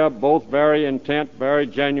sincere, both very intent, very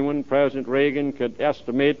genuine. President Reagan could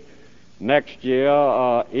estimate next year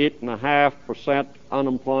 8.5%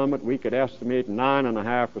 unemployment. We could estimate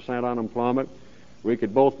 9.5% unemployment. We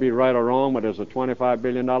could both be right or wrong, but there's a $25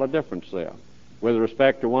 billion difference there. With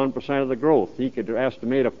respect to 1% of the growth, he could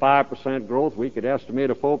estimate a 5% growth. We could estimate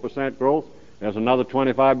a 4% growth. There's another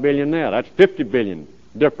 $25 billion there. That's $50 billion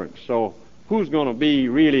difference. So who's going to be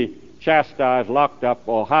really chastised, locked up,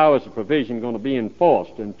 or how is the provision going to be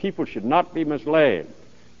enforced? And people should not be misled.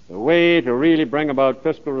 The way to really bring about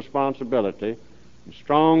fiscal responsibility and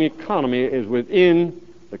strong economy is within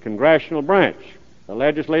the congressional branch, the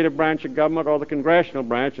legislative branch of government or the congressional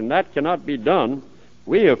branch, and that cannot be done,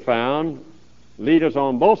 we have found, leaders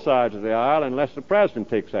on both sides of the aisle, unless the president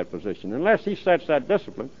takes that position, unless he sets that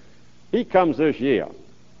discipline. He comes this year,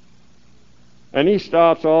 and he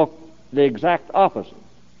starts off the exact opposite.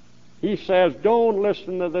 He says, don't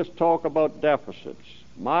listen to this talk about deficits.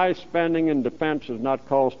 My spending in defense is not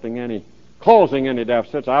causing any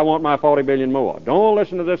deficits. I want my $40 billion more. Don't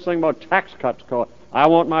listen to this thing about tax cuts. I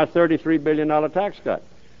want my $33 billion tax cut.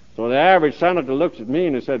 So the average senator looks at me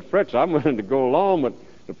and he said, Fritz, I'm willing to go along with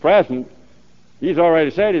the president. He's already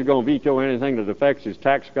said he's going to veto anything that affects his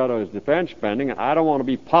tax cut or his defense spending, and I don't want to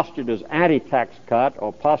be postured as anti-tax cut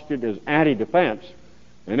or postured as anti-defense.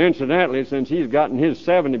 And incidentally, since he's gotten his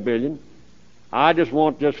 $70 billion, I just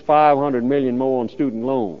want just $500 million more on student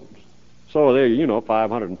loans. So there,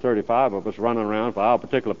 535 of us running around for our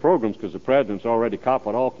particular programs because the president's already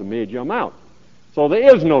copied off the major amount. So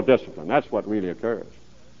there is no discipline. That's what really occurs.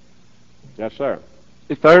 Yes, sir.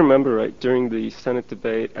 If I remember right, during the Senate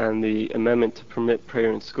debate and the amendment to permit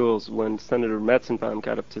prayer in schools, when Senator Metzenbaum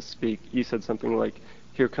got up to speak, you said something like,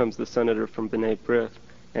 here comes the senator from B'nai B'rith.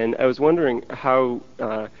 And I was wondering how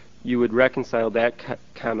you would reconcile that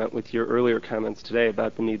comment with your earlier comments today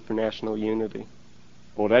about the need for national unity.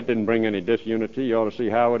 Well, that didn't bring any disunity. You ought to see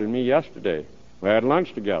Howard and me yesterday. We had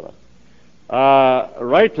lunch together.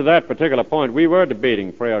 Right to that particular point, we were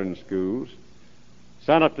debating prayer in schools.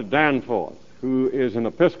 Senator Danforth, who is an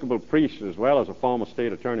Episcopal priest as well as a former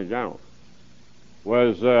state attorney general,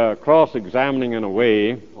 was cross-examining in a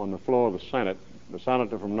way on the floor of the Senate the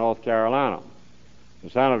senator from North Carolina. The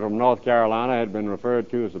senator from North Carolina had been referred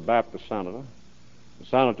to as the Baptist senator. The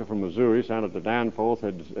senator from Missouri, Senator Danforth,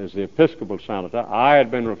 as the Episcopal senator. I had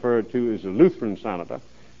been referred to as the Lutheran senator.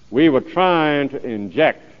 We were trying to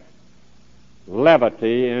inject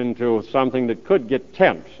levity into something that could get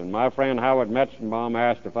tense. And my friend Howard Metzenbaum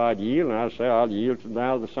asked if I'd yield, and I said, I'll yield to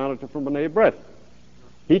now the senator from B'nai B'rith.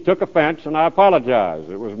 He took offense, and I apologize.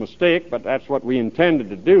 It was a mistake, but that's what we intended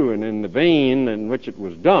to do, and in the vein in which it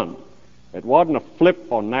was done. It wasn't a flip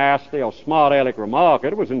or nasty or smart-aleck remark.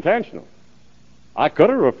 It was intentional. I could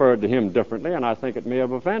have referred to him differently, and I think it may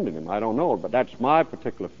have offended him. I don't know, but that's my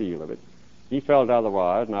particular feel of it. He felt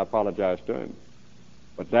otherwise, and I apologize to him.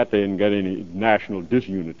 But that didn't get any national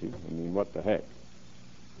disunity. I mean, what the heck?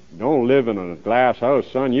 Don't live in a glass house,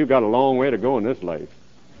 son. You've got a long way to go in this life.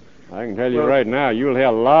 I can tell you right now, you'll hear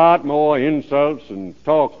a lot more insults and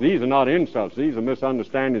talks. These are not insults. These are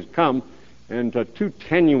misunderstandings come into too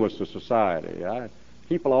tenuous a society.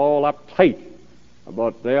 People are all uptight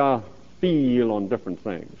about their feel on different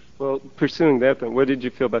things. Well, pursuing that, then, what did you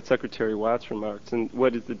feel about Secretary Watt's remarks, and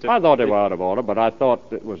what is the difference? I thought they were out of order, but I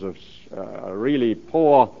thought it was a really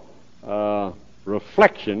poor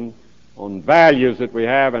reflection on values that we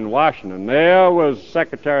have in Washington. There was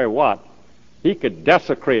Secretary Watt. He could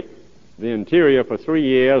desecrate the interior for 3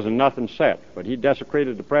 years and nothing said, but he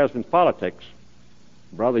desecrated the president's politics.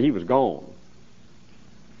 Brother, he was gone.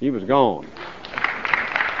 He was gone.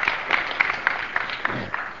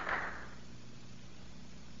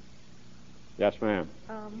 Yes, ma'am.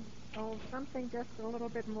 Something just a little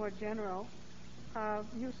bit more general.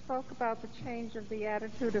 You spoke about the change of the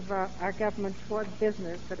attitude of our government toward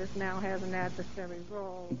business, that it now has an adversary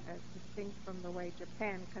role as distinct from the way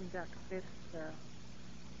Japan conducts its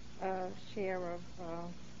share of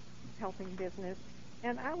helping business.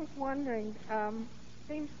 And I was wondering,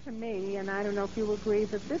 seems to me, and I don't know if you agree,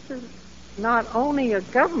 that this is not only a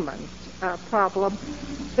government problem,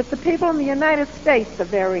 but the people in the United States are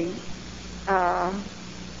very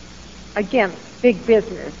against big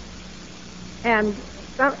business. And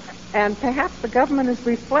perhaps the government is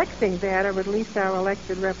reflecting that, or at least our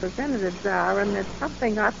elected representatives are, and that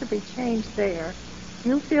something ought to be changed there.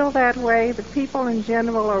 You feel that way? The people in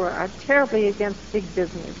general are terribly against big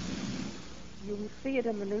business. You see it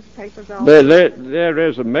in the newspapers all the time. There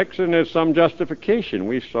is a mix, and there's some justification.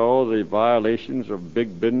 We saw the violations of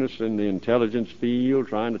big business in the intelligence field,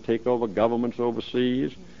 trying to take over governments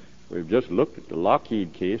overseas. We've just looked at the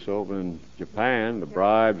Lockheed case over in Japan, the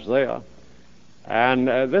bribes there. And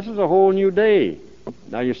this is a whole new day.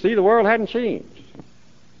 Now, you see, the world hadn't changed.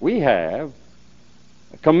 We have,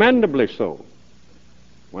 commendably so.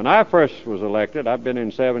 When I first was elected, I've been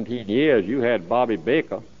in 17 years, you had Bobby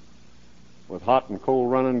Baker with hot and cold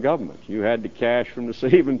running government. You had the cash from the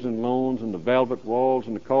savings and loans and the velvet walls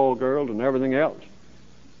and the call girls and everything else.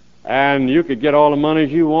 And you could get all the money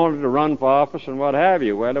you wanted to run for office and what have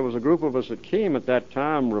you. Well, there was a group of us that came at that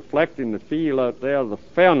time reflecting the feel out there, the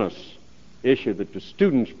fairness issue that the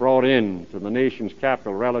students brought in to the nation's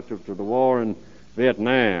capital relative to the war in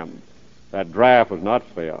Vietnam. That draft was not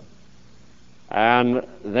fair. And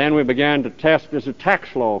then we began to test, is the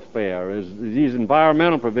tax law fair? Is these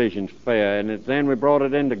environmental provisions fair? And then we brought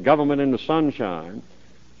it into government in the sunshine.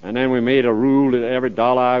 And then we made a rule that every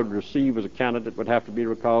dollar I would receive as a candidate would have to be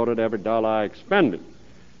recorded, every dollar I expended.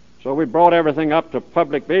 So we brought everything up to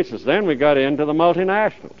public basis. Then we got into the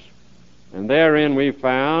multinationals. And therein we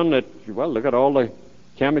found that, well, look at all the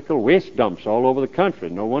chemical waste dumps all over the country.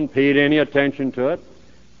 No one paid any attention to it.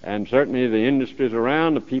 And certainly the industries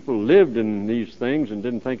around, the people lived in these things and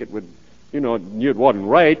didn't think it would, knew it wasn't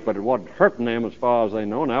right, but it wasn't hurting them as far as they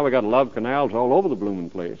know. Now we got love canals all over the blooming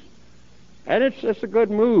place. And it's a good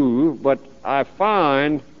move, but I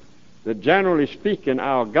find that generally speaking,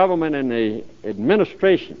 our government and the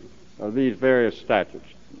administration of these various statutes,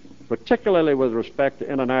 particularly with respect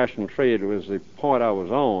to international trade, was the point I was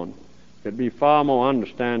on, could be far more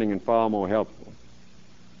understanding and far more helpful.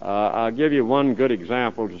 I'll give you one good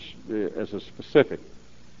example as a specific.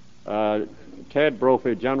 Ted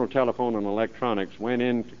Brophy, General Telephone and Electronics, went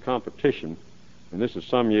into competition, and this is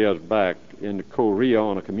some years back, into Korea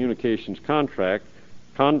on a communications contract,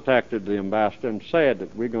 contacted the ambassador and said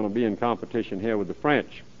that we're going to be in competition here with the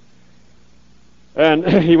French. And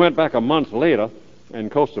he went back a month later, and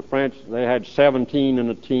of course the French, they had 17 in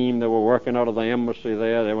the team. They were working out of the embassy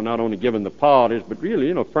there. They were not only giving the parties, but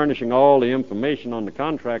really, furnishing all the information on the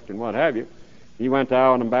contract and what have you. He went to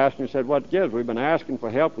our ambassador and said, what gives? We've been asking for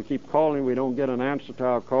help. We keep calling. We don't get an answer to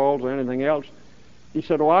our calls or anything else. He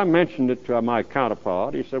said, I mentioned it to my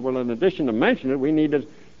counterpart. He said, well, in addition to mentioning it, we needed,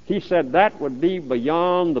 he said that would be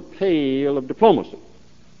beyond the pale of diplomacy.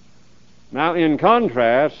 Now, in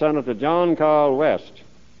contrast, Senator John Carl West,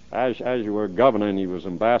 as you were governor and he was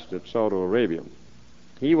ambassador to Saudi Arabia,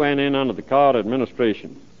 he went in under the Carter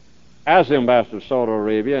administration as the ambassador to Saudi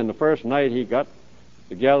Arabia, and the first night he got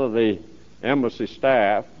together the embassy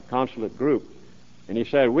staff, consulate group, and he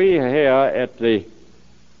said, we are here at the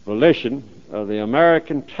volition of the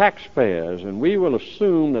American taxpayers, and we will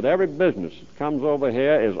assume that every business that comes over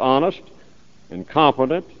here is honest and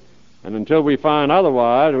competent, and until we find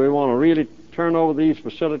otherwise, we want to really turn over these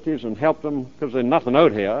facilities and help them, because there's nothing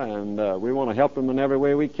out here, and we want to help them in every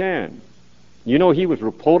way we can. He was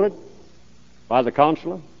reported by the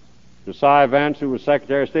consular to Cy Vance, who was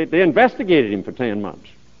Secretary of State. They investigated him for 10 months.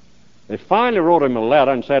 They finally wrote him a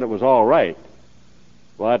letter and said it was all right.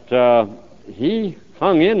 But he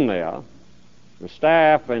hung in there. The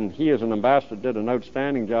staff and he as an ambassador did an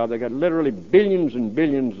outstanding job. They got literally billions and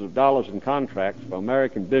billions of dollars in contracts for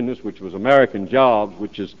American business, which was American jobs,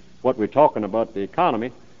 which is what we're talking about, the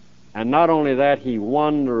economy. And not only that, he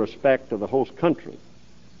won the respect of the host country.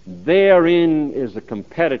 Therein is the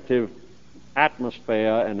competitive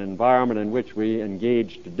atmosphere and environment in which we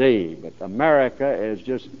engage today. But America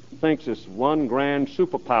thinks it's one grand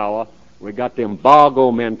superpower. We got the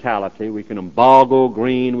embargo mentality. We can embargo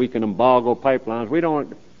green. We can embargo pipelines.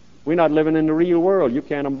 We're not living in the real world. You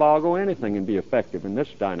can't embargo anything and be effective in this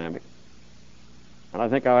dynamic. And I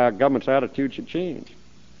think our government's attitude should change.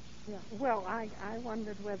 Yeah. Well, I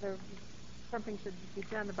wondered whether something should be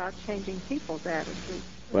done about changing people's attitudes.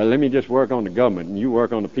 Well, let me just work on the government, and you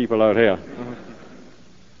work on the people out here.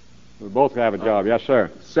 We both have a job. Yes,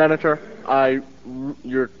 sir. Senator,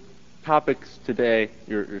 your topics today,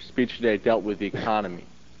 your speech today dealt with the economy.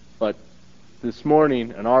 But this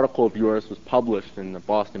morning, an article of yours was published in the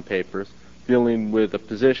Boston papers dealing with a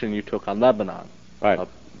position you took on Lebanon. Right.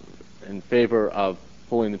 In favor of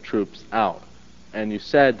pulling the troops out. And you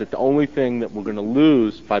said that the only thing that we're going to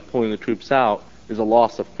lose by pulling the troops out is a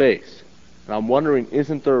loss of face. And I'm wondering,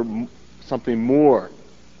 isn't there something more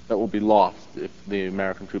that will be lost if the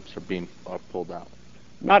American troops are pulled out?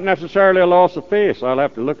 Not necessarily a loss of face. I'll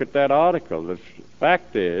have to look at that article. The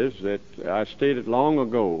fact is that I stated long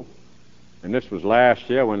ago, and this was last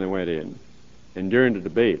year when they went in, and during the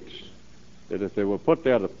debates, that if they were put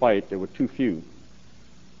there to fight, there were too few.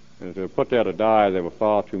 And if they were put there to die, there were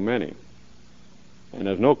far too many. And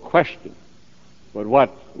there's no question but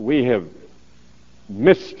what we have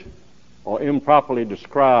missed or improperly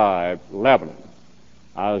describe Lebanon.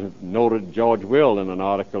 I noted George Will in an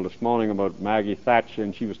article this morning about Maggie Thatcher,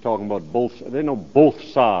 and she was talking about they know both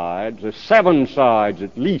sides. There's 7 sides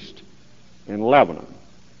at least in Lebanon.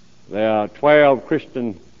 There are 12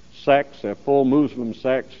 Christian sects, there are 4 Muslim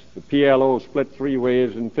sects. The PLO is split 3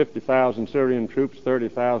 ways in 50,000 Syrian troops,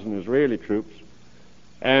 30,000 Israeli troops.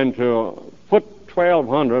 And to put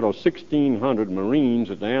 1,200 or 1,600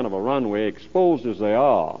 Marines at the end of a runway, exposed as they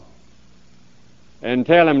are, and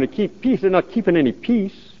tell them to keep peace. They're not keeping any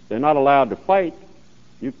peace. They're not allowed to fight.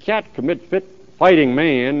 You can't commit fighting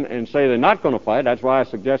men and say they're not going to fight. That's why I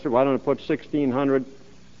suggested, why don't you put 1,600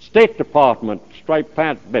 State Department striped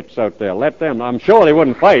pant bits out there? Let them. I'm sure they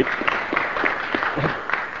wouldn't fight.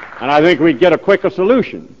 And I think we'd get a quicker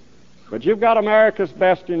solution. But you've got America's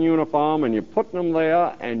best in uniform, and you put them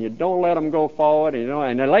there, and you don't let them go forward.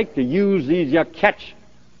 And they like to use these catch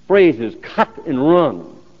phrases, cut and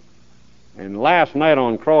run. And last night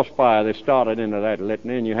on Crossfire, they started into that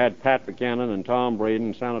litany, and you had Pat Buchanan and Tom Braden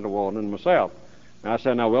and Senator Walden and myself. And I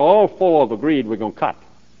said, now, we all 4 have agreed we're going to cut.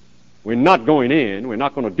 We're not going in. We're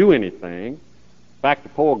not going to do anything. In fact, the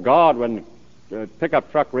poor guard, when the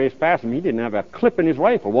pickup truck raced past him, he didn't have a clip in his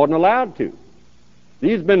rifle, wasn't allowed to.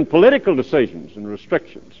 These have been political decisions and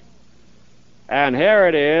restrictions. And here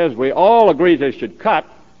it is. We all agree they should cut.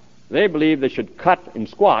 They believe they should cut and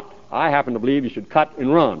squat. I happen to believe you should cut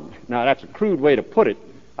and run. Now, that's a crude way to put it.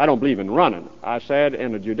 I don't believe in running. I said,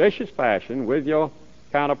 in a judicious fashion, with your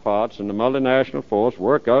counterparts in the multinational force,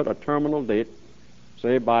 work out a terminal date,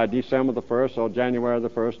 say by December the 1st or January the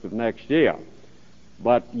 1st of next year.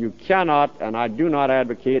 But you cannot, and I do not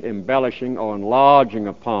advocate embellishing or enlarging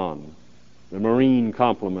upon the Marine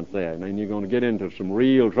complement there. And then you're going to get into some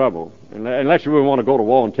real trouble, unless you really want to go to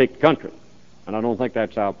war and take the country. And I don't think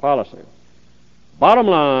that's our policy. Bottom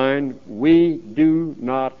line, we do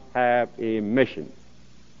not have a mission.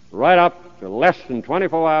 Right up to less than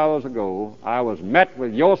 24 hours ago, I was met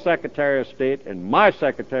with your Secretary of State and my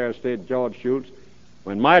Secretary of State, George Shultz.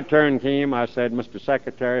 When my turn came, I said, Mr.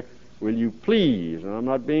 Secretary, will you please, and I'm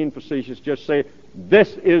not being facetious, just say,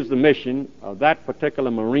 this is the mission of that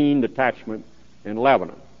particular Marine detachment in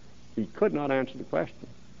Lebanon. He could not answer the question.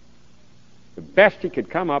 The best he could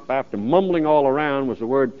come up after mumbling all around was the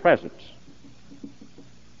word presence.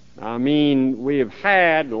 I mean, we have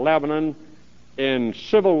had Lebanon in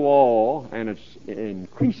civil war, and it's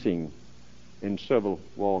increasing in civil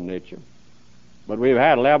war nature. But we've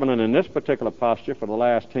had Lebanon in this particular posture for the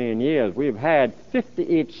last 10 years. We've had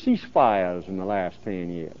 58 ceasefires in the last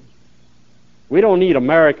 10 years. We don't need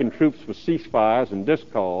American troops for ceasefires and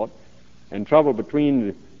discord and trouble between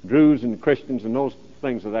the Druze and the Christians and those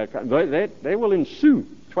things of that kind. They will ensue.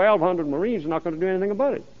 1,200 Marines are not going to do anything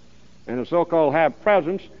about it. And the so-called have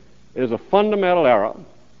presence is a fundamental error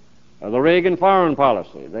of the Reagan foreign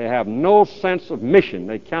policy. They have no sense of mission.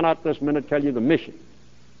 They cannot this minute tell you the mission.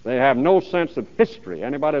 They have no sense of history.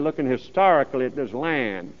 Anybody looking historically at this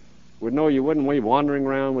land would know you wouldn't be wandering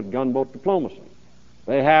around with gunboat diplomacy.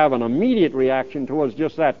 They have an immediate reaction towards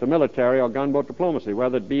just that, the military or gunboat diplomacy,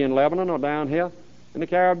 whether it be in Lebanon or down here in the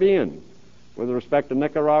Caribbean, with respect to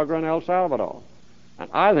Nicaragua and El Salvador. And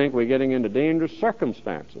I think we're getting into dangerous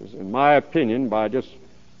circumstances, in my opinion, by just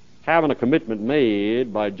having a commitment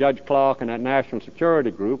made by Judge Clark and that National Security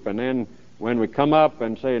Group, and then when we come up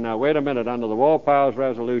and say, now wait a minute, under the War Powers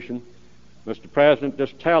Resolution, Mr. President,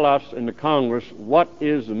 just tell us in the Congress what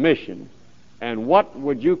is the mission and what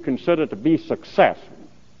would you consider to be success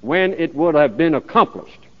when it would have been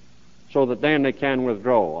accomplished, so that then they can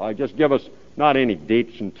withdraw. I just give us not any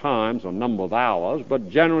dates and times or number of hours,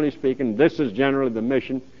 but generally speaking, this is generally the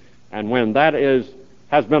mission, and when that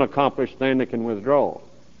has been accomplished, then they can withdraw.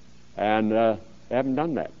 And they haven't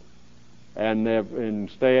done that. And they've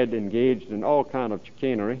instead engaged in all kind of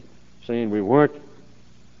chicanery, saying we weren't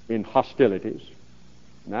in hostilities.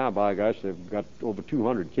 Now, by gosh, they've got over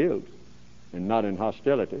 200 killed and not in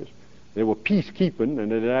hostilities. They were peacekeeping,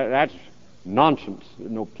 and that's nonsense.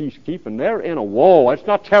 There's no peacekeeping. They're in a war. It's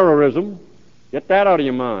not terrorism. Get that out of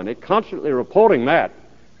your mind. They're constantly reporting that.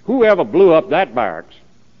 Whoever blew up that barracks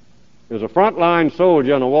is a frontline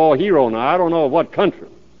soldier and a war hero. Now, I don't know of what country.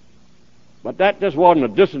 But that just wasn't a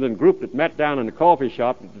dissident group that met down in the coffee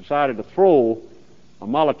shop that decided to throw a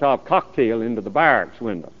Molotov cocktail into the barracks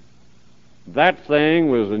window. That thing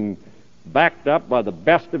was backed up by the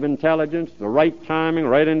best of intelligence, the right timing,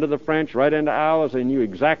 right into the French, right into ours. They knew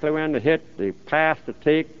exactly when to hit, the path to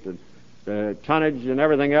take, the tonnage and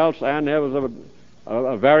everything else, and there was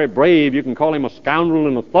a very brave, you can call him a scoundrel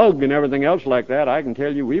and a thug and everything else like that. I can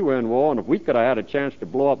tell you we were in war, and if we could have had a chance to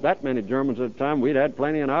blow up that many Germans at a time, we'd had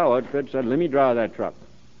plenty an hour. It said, let me drive that truck.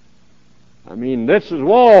 I mean, this is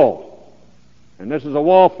war. And this is a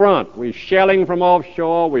war front. We're shelling from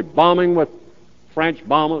offshore. We're bombing with French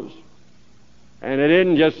bombers. And it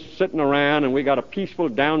isn't just sitting around and we got a peaceful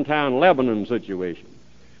downtown Lebanon situation.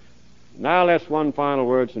 Now let's one final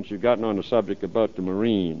word, since you've gotten on the subject, about the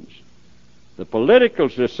Marines. The political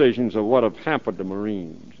decisions are what have hampered the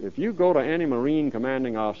Marines. If you go to any Marine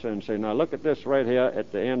commanding officer and say, now look at this right here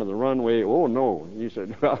at the end of the runway, oh no, he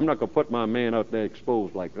said, I'm not going to put my man out there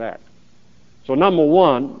exposed like that. So number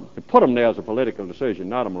one, to put them there is a political decision,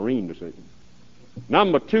 not a Marine decision.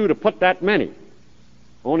 Number two, to put that many,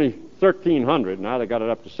 only 1,300, now they got it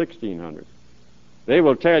up to 1,600. They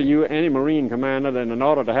will tell you, any Marine commander, that in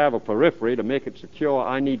order to have a periphery to make it secure,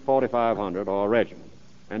 I need 4,500 or a regiment.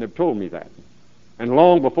 And they've told me that. And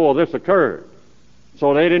long before this occurred.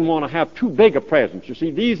 So they didn't want to have too big a presence. You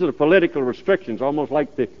see, these are the political restrictions, almost like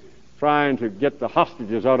trying to get the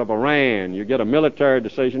hostages out of Iran. You get a military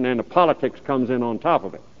decision and the politics comes in on top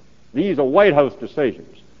of it. These are White House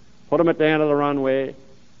decisions. Put them at the end of the runway,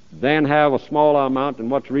 then have a smaller amount than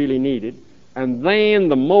what's really needed, and then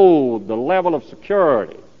the mode, the level of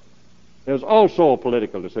security is also a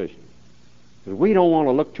political decision. Because we don't want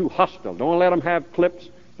to look too hostile. Don't let them have clips.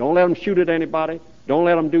 Don't let them shoot at anybody. Don't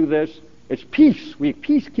let them do this. It's peace. We're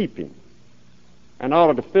peacekeeping. In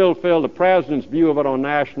order to fulfill the president's view of it on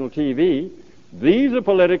national TV, these are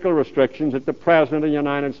political restrictions that the president of the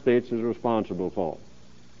United States is responsible for.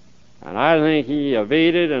 And I think he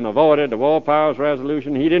evaded and avoided the War Powers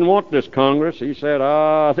Resolution. He didn't want this Congress. He said,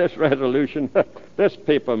 this resolution, this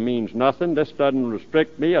paper means nothing. This doesn't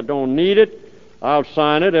restrict me. I don't need it. I'll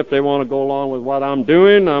sign it if they want to go along with what I'm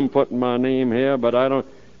doing. I'm putting my name here, but I don't.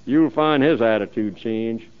 You'll find his attitude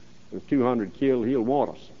change. With 200 killed, he'll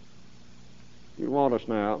want us. He'll want us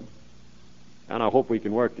now. And I hope we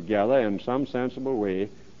can work together in some sensible way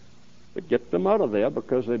to get them out of there,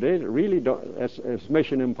 because they really don't. It's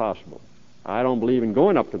mission impossible. I don't believe in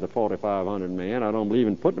going up to the 4,500 men. I don't believe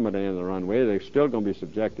in putting them at the end of the runway. They're still going to be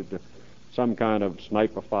subjected to some kind of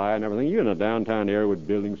sniper fire and everything. You're in a downtown area with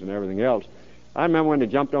buildings and everything else. I remember when they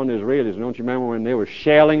jumped on the Israelis. Don't you remember when they were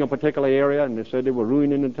shelling a particular area and they said they were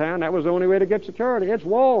ruining the town? That was the only way to get security. It's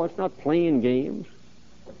war. It's not playing games.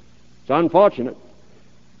 It's unfortunate.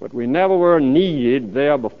 But we never were needed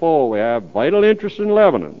there before. We have vital interest in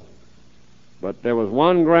Lebanon. But there was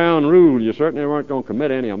one ground rule. You certainly weren't going to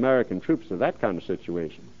commit any American troops to that kind of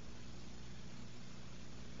situation.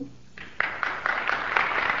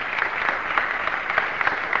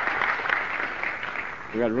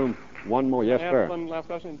 We got room. One more. Yes, sir. One last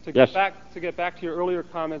question. To yes. get back to your earlier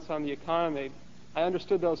comments on the economy, I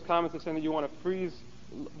understood those comments as saying that you want to freeze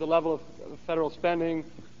the level of federal spending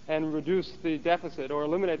and reduce the deficit, or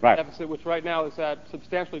eliminate the deficit, which right now is at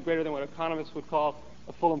substantially greater than what economists would call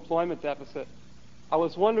a full employment deficit. I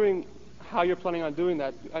was wondering how you're planning on doing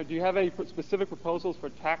that. Do you have any specific proposals for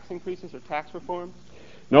tax increases or tax reform?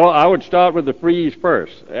 No, I would start with the freeze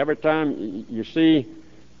first. Every time you see,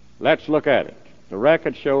 let's look at it. The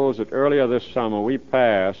record shows that earlier this summer we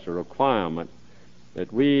passed a requirement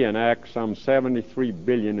that we enact some $73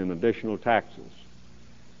 billion in additional taxes.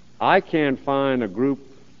 I can't find a group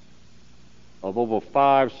of over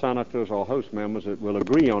 5 senators or House members that will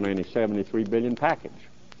agree on any $73 billion package.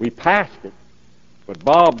 We passed it, but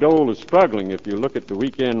Bob Dole is struggling. If you look at the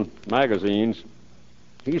weekend magazines,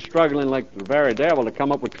 he's struggling like the very devil to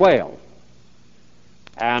come up with 12.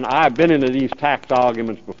 And I've been into these tax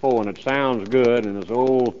arguments before, and it sounds good, and this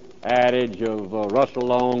old adage of Russell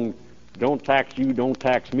Long, don't tax you, don't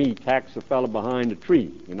tax me, tax the fellow behind the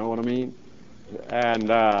tree. You know what I mean? And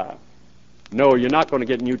no, you're not going to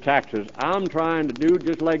get new taxes. I'm trying to do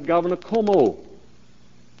just like Governor Cuomo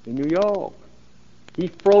in New York. He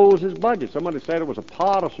froze his budget. Somebody said it was a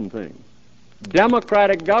partisan thing.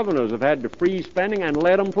 Democratic governors have had to freeze spending and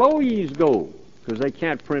let employees go, because they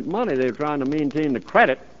can't print money. They're trying to maintain the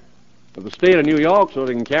credit of the state of New York so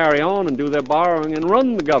they can carry on and do their borrowing and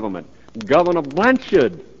run the government. Governor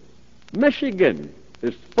Blanchard, Michigan,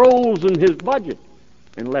 has frozen his budget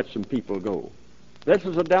and let some people go. This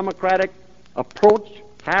is a Democratic approach.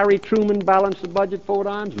 Harry Truman balanced the budget 4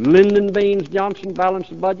 times. Lyndon Baines Johnson balanced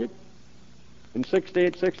the budget in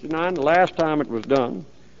 68, 69, the last time it was done.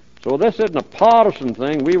 So this isn't a partisan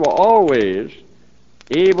thing. We were always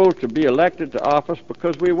able to be elected to office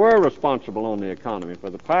because we were responsible on the economy. For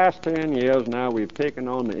the past 10 years now, we've taken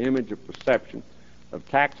on the image of perception of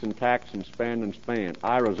tax and spend and spend.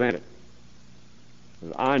 I resent it.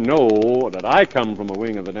 I know that I come from a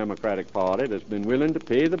wing of the Democratic Party that's been willing to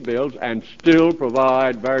pay the bills and still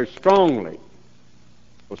provide very strongly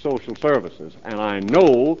for social services. And I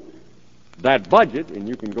know that budget, and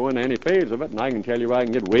you can go into any phase of it, and I can tell you I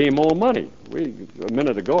can get way more money. A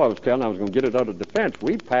minute ago I was telling I was going to get it out of defense.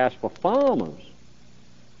 We passed for farmers.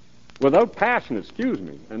 Without passing,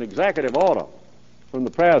 an executive order from the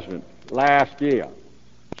president last year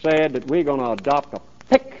said that we're going to adopt a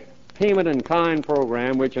PIC, payment in kind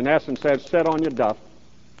program, which in essence says sit on your duff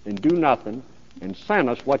and do nothing and send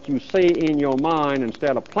us what you say in your mind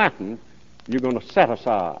instead of planting, you're going to set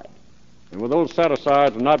aside. And with those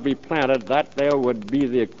set-asides will not be planted, that there would be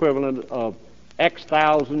the equivalent of X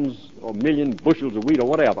thousands or million bushels of wheat or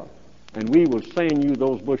whatever. And we will send you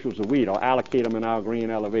those bushels of wheat or allocate them in our green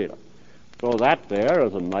elevator. So that there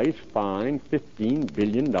is a nice, fine $15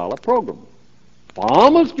 billion program.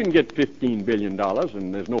 Farmers can get $15 billion,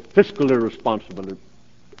 and there's no fiscal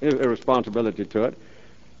irresponsibility to it.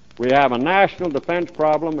 We have a national defense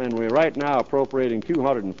problem, and we're right now appropriating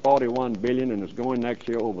 $241 billion, and it's going next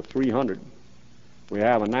year over $300. We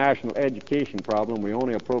have a national education problem. We're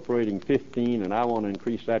only appropriating 15, and I want to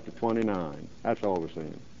increase that to 29. That's all we're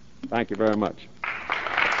saying. Thank you very much.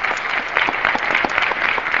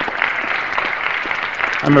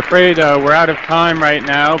 I'm afraid we're out of time right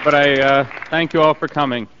now, but I thank you all for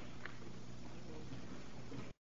coming.